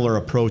similar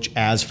approach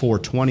as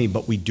 420,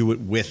 but we do it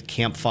with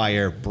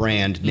Campfire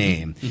brand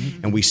name.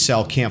 And we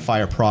sell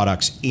Campfire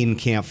products in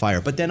Campfire,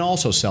 but then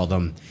also sell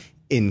them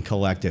in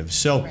Collective.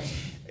 So,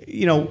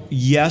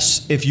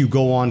 yes, if you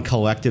go on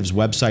Collective's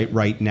website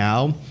right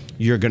now,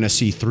 you're going to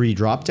see 3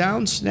 drop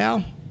downs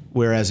now,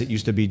 whereas it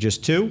used to be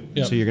just 2.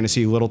 Yep. So you're going to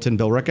see Littleton,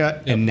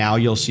 Billerica, and now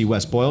you'll see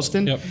West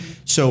Boylston. Yep.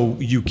 So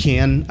you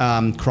can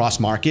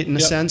cross-market in a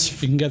sense.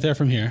 You can get there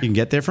from here. You can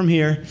get there from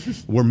here.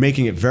 We're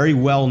making it very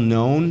well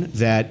known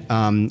that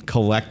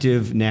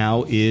Collective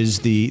now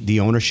is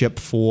the ownership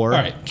for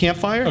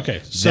Campfire.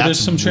 Okay, so there's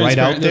some right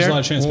out there. There's a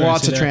lot of transparency.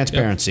 Lots of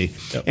transparency.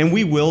 Yep. And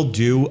we will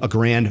do a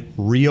grand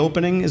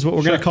reopening is what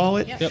we're going to call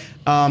it. Yep.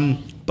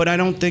 But I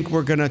don't think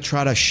we're going to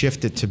try to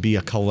shift it to be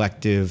a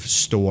Collective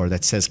store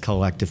that says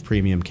Collective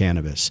Premium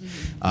Cannabis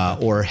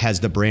or has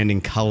the branding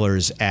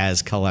colors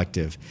as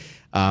Collective.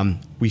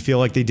 We feel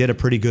like they did a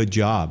pretty good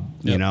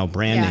job,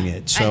 branding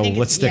it. So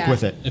let's stick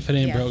with it. If it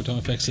ain't broke,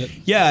 don't fix it.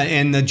 Yeah,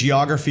 and the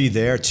geography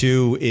there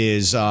too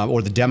is,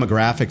 or the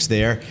demographics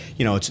there.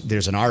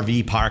 There's an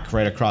RV park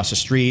right across the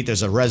street.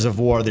 There's a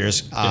reservoir.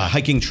 There's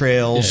hiking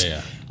trails.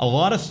 A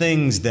lot of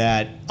things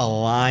that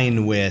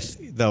align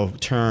with the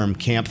term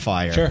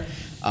Campfire. Sure.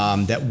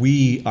 That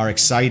we are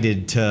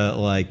excited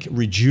to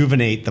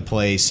rejuvenate the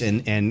place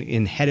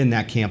and head in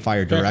that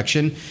Campfire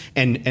direction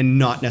and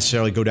not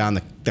necessarily go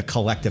down the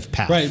Collective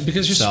path. Right,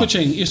 because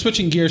you're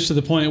switching gears to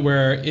the point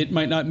where it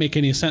might not make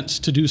any sense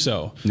to do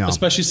so. No.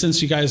 Especially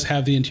since you guys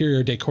have the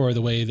interior decor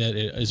the way that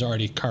it is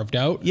already carved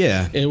out.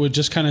 Yeah. It would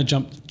just kind of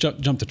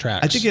jump the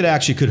tracks. I think it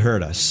actually could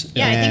hurt us.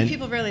 Yeah, I think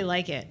people really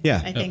like it.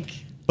 Yeah. I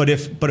think. But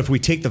if we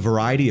take the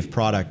variety of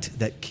product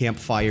that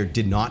Campfire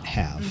did not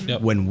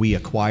have when we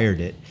acquired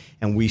it,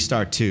 and we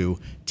start to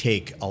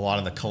take a lot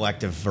of the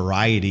Collective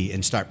variety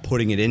and start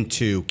putting it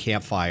into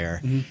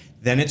Campfire,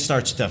 then it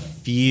starts to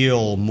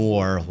feel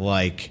more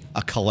like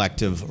a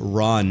Collective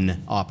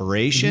run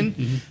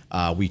operation.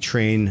 We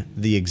train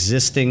the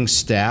existing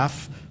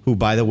staff who who,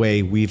 by the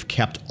way, we've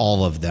kept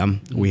all of them.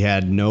 We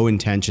had no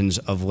intentions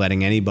of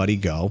letting anybody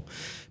go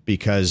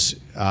because,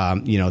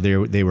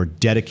 they were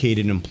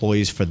dedicated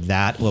employees for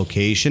that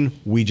location.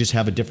 We just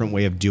have a different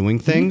way of doing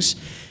things.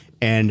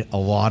 And a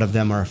lot of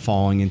them are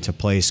falling into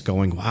place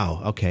going,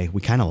 wow, okay,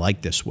 we kind of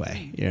like this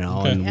way,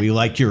 and we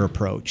like your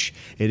approach.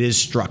 It is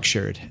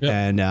structured,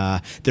 and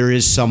there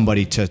is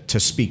somebody to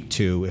speak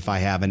to if I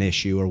have an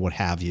issue or what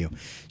have you.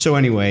 So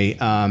anyway.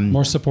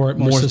 More support,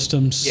 more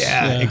systems.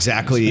 Yeah,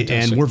 exactly.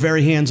 And we're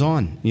very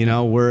hands-on,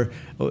 we're,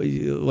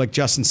 like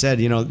Justin said,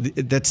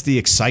 that's the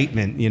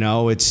excitement,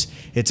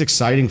 it's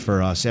exciting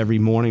for us every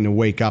morning to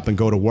wake up and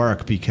go to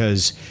work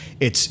because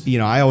it's,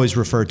 I always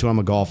refer to, I'm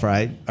a golfer,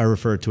 I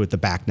refer to it the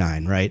back nine,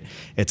 right?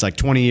 It's like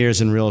 20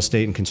 years in real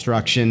estate and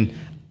construction.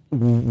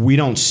 We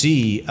don't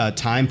see a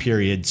time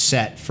period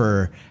set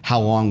for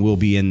how long we'll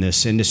be in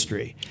this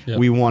industry. Yep.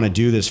 We want to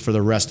do this for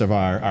the rest of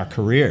our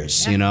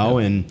careers,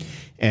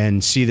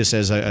 and see this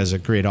as a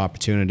great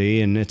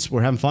opportunity, and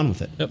we're having fun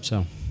with it. Yep.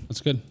 So. That's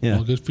good. Yeah.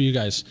 Well, good for you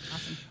guys.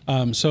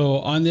 Awesome. So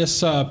on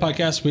this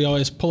podcast, we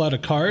always pull out a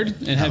card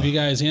and have you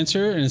guys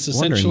answer, and it's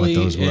essentially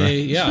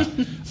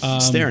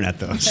staring at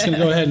those. I'm just gonna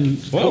go ahead and.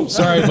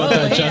 Sorry about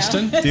that,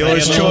 Justin.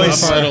 Dealer's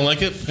choice. I don't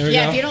like it.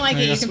 If you don't like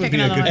it, you can pick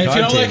another one. If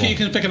you don't like it, you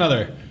can pick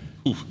another.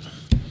 Ooh.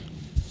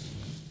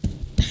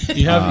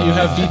 You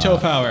have veto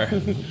power.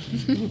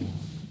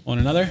 Want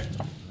another?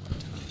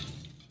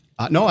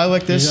 No, I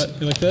like this.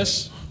 You like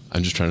this?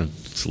 I'm just trying to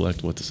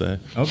select what to say.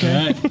 Okay.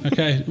 All right.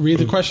 Okay. Read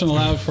the question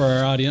aloud for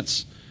our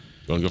audience.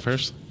 You want to go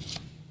first?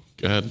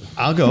 Go ahead.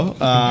 I'll go.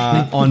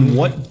 On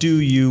what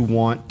do you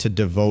want to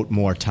devote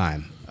more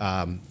time?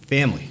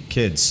 Family,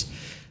 kids.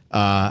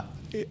 I'd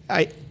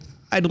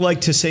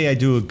like to say I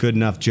do a good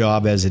enough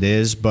job as it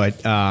is, but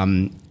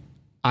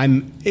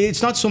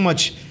it's not so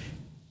much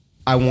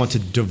I want to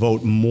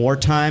devote more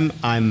time.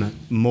 I'm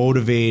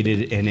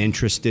motivated and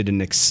interested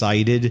and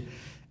excited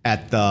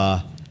at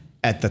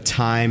the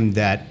time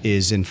that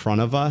is in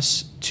front of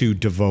us to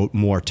devote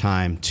more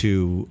time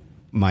to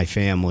my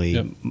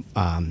family,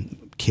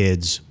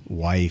 kids,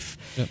 wife,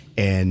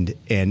 and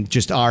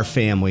just our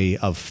family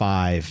of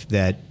 5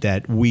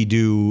 that we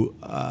do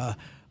a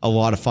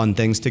lot of fun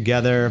things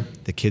together.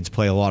 The kids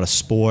play a lot of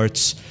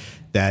sports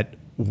that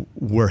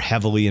we're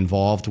heavily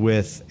involved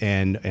with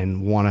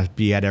and want to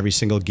be at every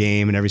single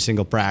game and every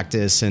single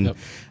practice. And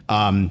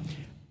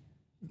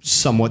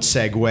somewhat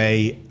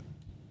segue,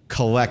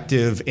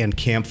 Collective and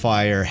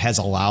Campfire has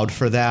allowed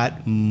for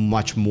that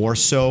much more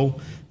so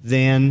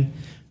than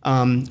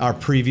our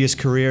previous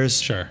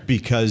careers. Sure.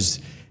 Because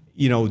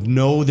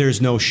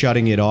there's no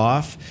shutting it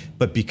off,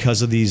 but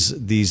because of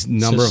these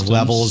number of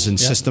levels and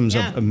systems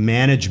of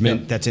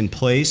management that's in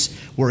place,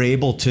 we're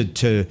able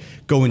to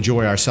go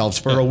enjoy ourselves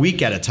for a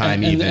week at a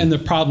time. And the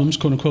problems,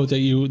 quote unquote,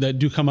 that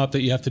do come up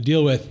that you have to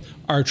deal with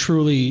are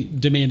truly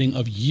demanding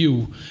of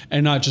you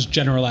and not just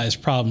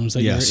generalized problems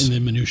that you're in the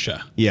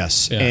minutia.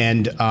 Yes. Yeah.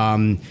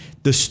 And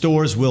the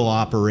stores will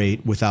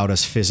operate without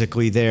us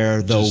physically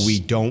there, though we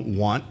don't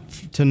want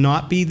to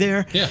not be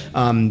there. Yeah.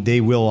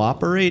 They will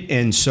operate.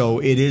 And so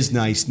it is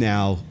nice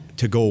now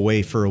to go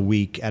away for a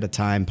week at a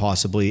time,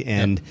 possibly.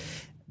 And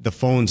the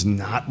phone's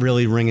not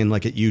really ringing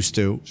like it used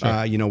to,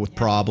 with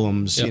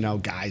problems,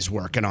 guys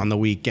working on the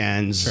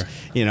weekends,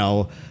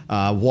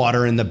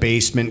 water in the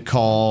basement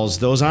calls.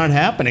 Those aren't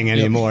happening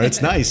anymore.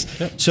 It's nice.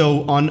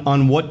 So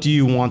on what do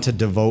you want to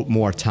devote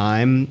more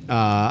time?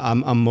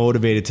 I'm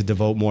motivated to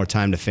devote more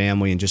time to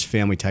family and just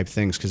family type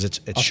things because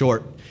it's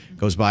short.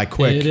 Goes by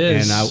quick. It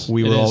is. And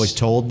we were always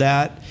told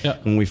that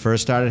when we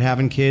first started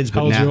having kids. But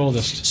how old's your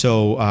oldest?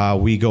 So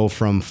we go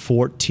from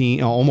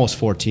 14, almost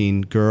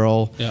 14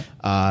 girl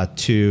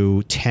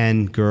to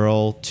 10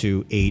 girl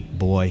to 8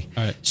 boy.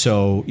 All right.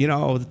 So,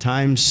 the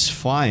time's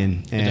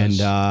flying. And,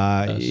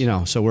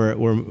 so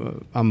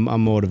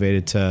I'm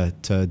motivated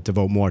to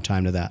devote more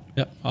time to that.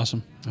 Yep.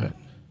 Awesome. All right.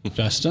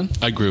 Justin?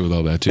 I agree with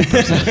all that too,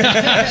 personally.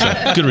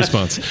 So, good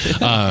response.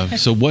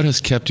 So what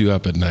has kept you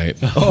up at night?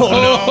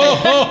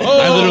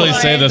 I literally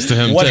say this to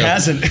him what too. What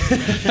hasn't?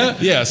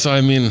 So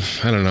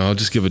I don't know. I'll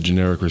just give a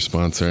generic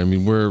response there.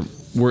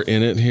 We're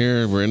in it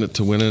here. We're in it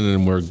to win it,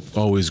 and we're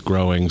always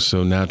growing.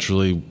 So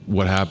naturally,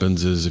 what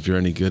happens is if you're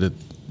any good at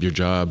your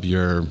job,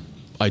 you're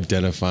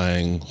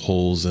identifying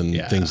holes and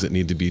things that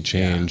need to be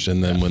changed.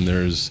 And then when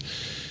there's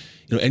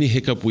any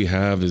hiccup we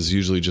have is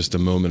usually just a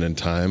moment in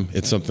time.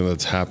 It's something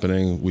that's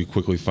happening. We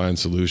quickly find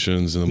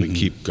solutions and then we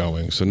keep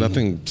going. So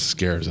nothing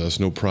scares us.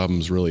 No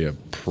problem's really a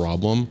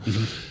problem.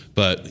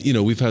 But,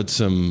 we've had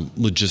some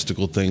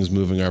logistical things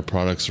moving our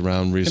products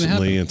around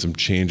recently and some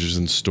changes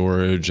in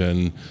storage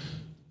and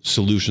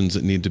solutions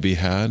that need to be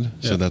had.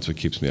 So that's what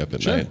keeps me up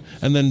at night.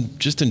 And then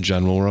just in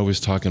general, we're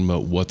always talking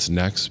about what's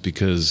next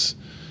because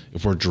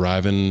if we're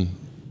driving,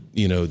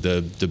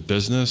 the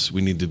business,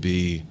 we need to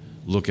be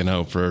looking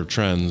out for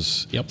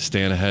trends,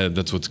 staying ahead.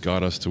 That's what's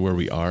got us to where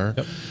we are.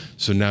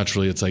 So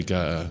naturally, it's like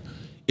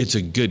it's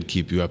a good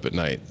keep you up at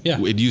night.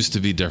 It used to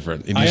be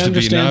different. It used to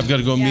be, now I've got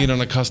to go meet on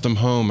a custom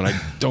home, and I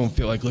don't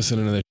feel like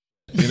listening to this.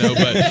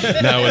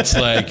 But now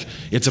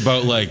it's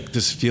about like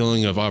this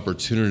feeling of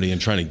opportunity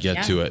and trying to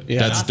get to it.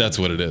 That's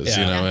what it is,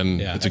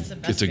 and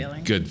it's a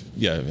good,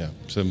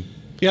 So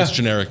it's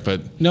generic,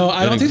 but no,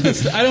 I don't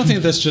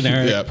think that's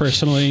generic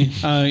personally.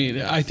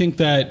 I think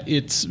that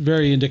it's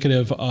very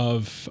indicative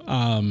of,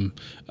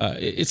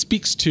 it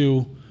speaks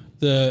to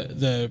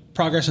the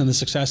progress and the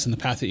success and the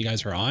path that you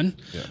guys are on.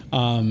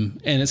 And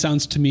it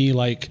sounds to me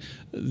like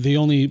the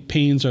only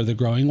pains are the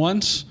growing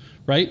ones,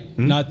 right?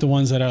 Mm-hmm. Not the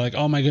ones that are like,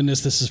 oh my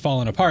goodness, this is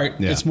falling apart.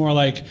 Yeah. It's more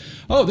like,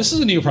 oh, this is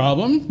a new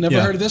problem.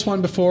 Never heard of this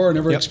one before,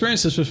 never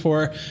experienced this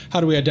before.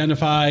 How do we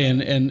identify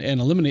and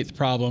eliminate the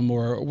problem,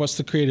 or what's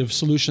the creative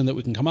solution that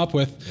we can come up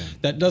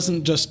with that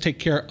doesn't just take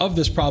care of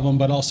this problem,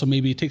 but also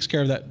maybe takes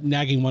care of that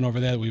nagging one over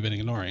there that we've been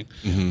ignoring,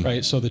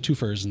 right? So the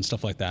twofers and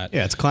stuff like that.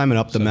 Yeah, it's climbing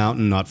up the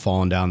mountain, not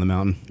falling down the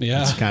mountain.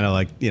 Yeah. It's kind of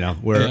like,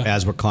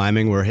 as we're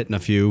climbing, we're hitting a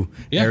few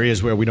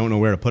areas where we don't know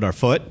where to put our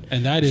foot.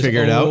 And that is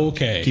figure it out.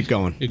 Okay. Keep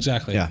going.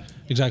 Exactly. Yeah.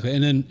 Exactly.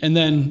 And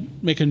then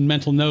make a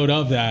mental note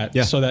of that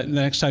so that the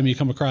next time you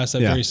come across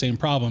that very same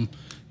problem,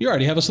 you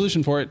already have a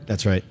solution for it.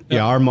 That's right.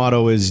 Yeah, our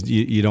motto is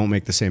you don't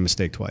make the same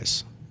mistake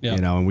twice.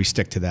 And we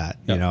stick to that.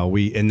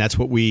 And that's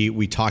what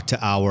we talk to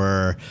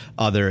our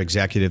other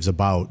executives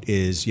about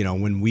is,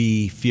 when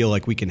we feel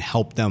like we can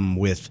help them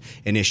with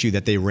an issue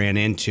that they ran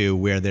into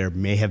where there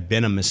may have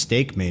been a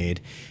mistake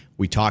made,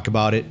 we talk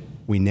about it,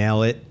 we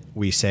nail it,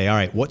 we say, all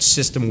right, what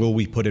system will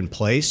we put in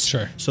place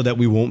so that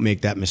we won't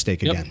make that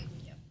mistake again?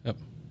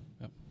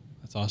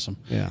 That's awesome.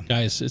 Yeah.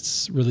 Guys,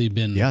 it's really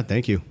been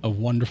thank you. A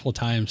wonderful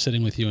time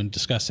sitting with you and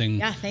discussing.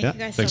 Yeah, thank you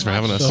guys Thanks so for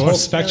much. having us. The whole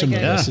spectrum of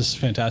this is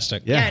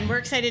fantastic. Yeah, and we're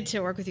excited to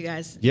work with you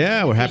guys.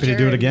 Yeah, we're happy to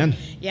do it again.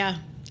 Yeah,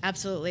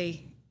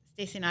 absolutely.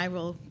 Stacey and I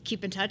will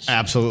keep in touch.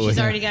 Absolutely. She's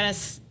already got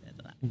us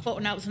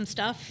quoting out some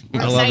stuff.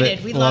 We're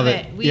excited. We love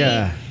it.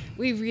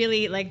 We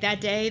really, like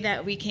that day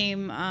that we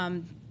came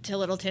to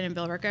Littleton and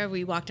Billerica,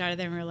 we walked out of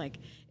there and we were like,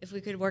 if we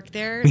could work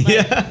there,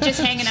 just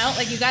hanging out,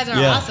 you guys are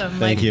awesome.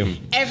 Thank you.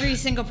 Every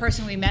single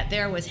person we met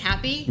there was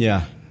happy.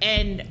 Yeah.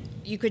 And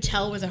you could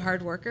tell was a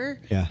hard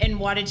worker and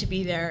wanted to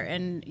be there.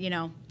 And,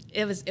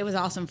 it was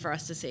awesome for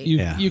us to see.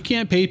 You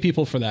can't pay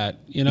people for that.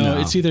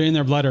 It's either in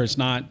their blood or it's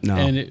not. No.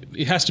 And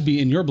it has to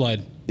be in your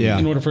blood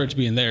in order for it to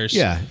be in theirs.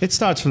 Yeah, it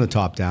starts from the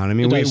top down. I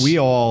mean, we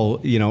all,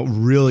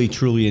 really,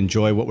 truly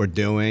enjoy what we're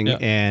doing,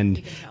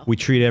 and we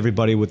treat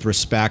everybody with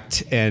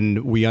respect,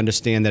 and we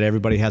understand that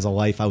everybody has a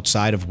life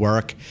outside of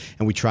work,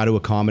 and we try to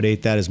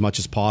accommodate that as much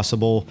as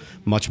possible,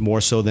 much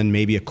more so than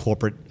maybe a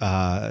corporation.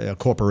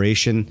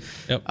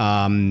 Yep.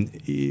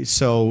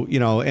 So,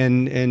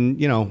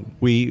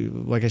 we,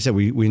 like I said,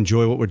 we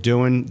enjoy what we're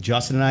doing.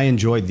 Justin and I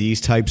enjoy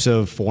these types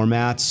of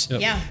formats.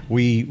 Yep. Yeah.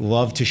 We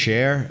love to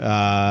share.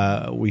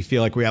 We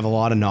feel like we have a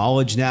lot of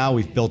knowledge now.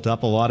 We've built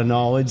up a lot of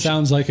knowledge.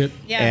 Sounds like it.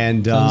 Yeah.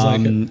 And,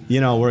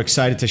 we're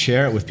excited to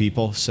share it with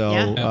people.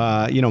 So,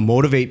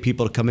 motivate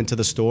people to come into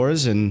the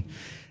stores, and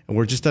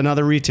we're just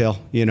another retail,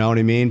 you know what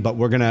I mean? But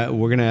we're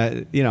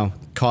gonna,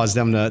 cause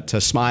them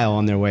to smile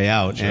on their way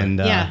out. Sure. And,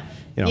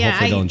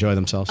 hopefully they'll enjoy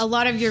themselves. A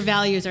lot of your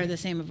values are the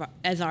same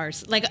as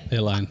ours. Like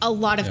a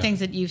lot of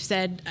things that you've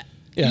said,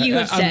 you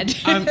have said.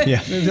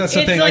 That's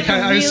the thing. Like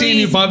I've seen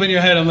you bob in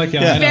your head. I'm like,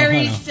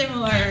 very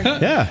similar.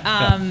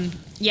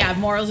 Yeah,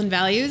 morals and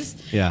values.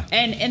 Yeah.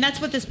 And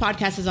that's what this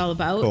podcast is all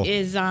about. Cool.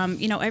 Is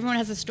everyone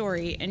has a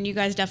story, and you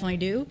guys definitely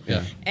do.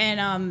 Yeah.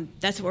 And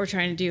that's what we're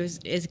trying to do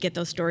is get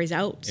those stories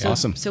out. So,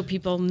 awesome. So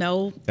people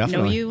know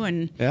you,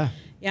 and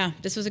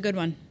this was a good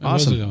one. Awesome. It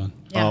was a good one.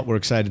 Yeah. We're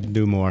excited to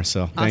do more.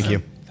 So thank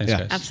you. Thanks,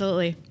 guys.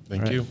 Absolutely.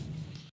 Thank you.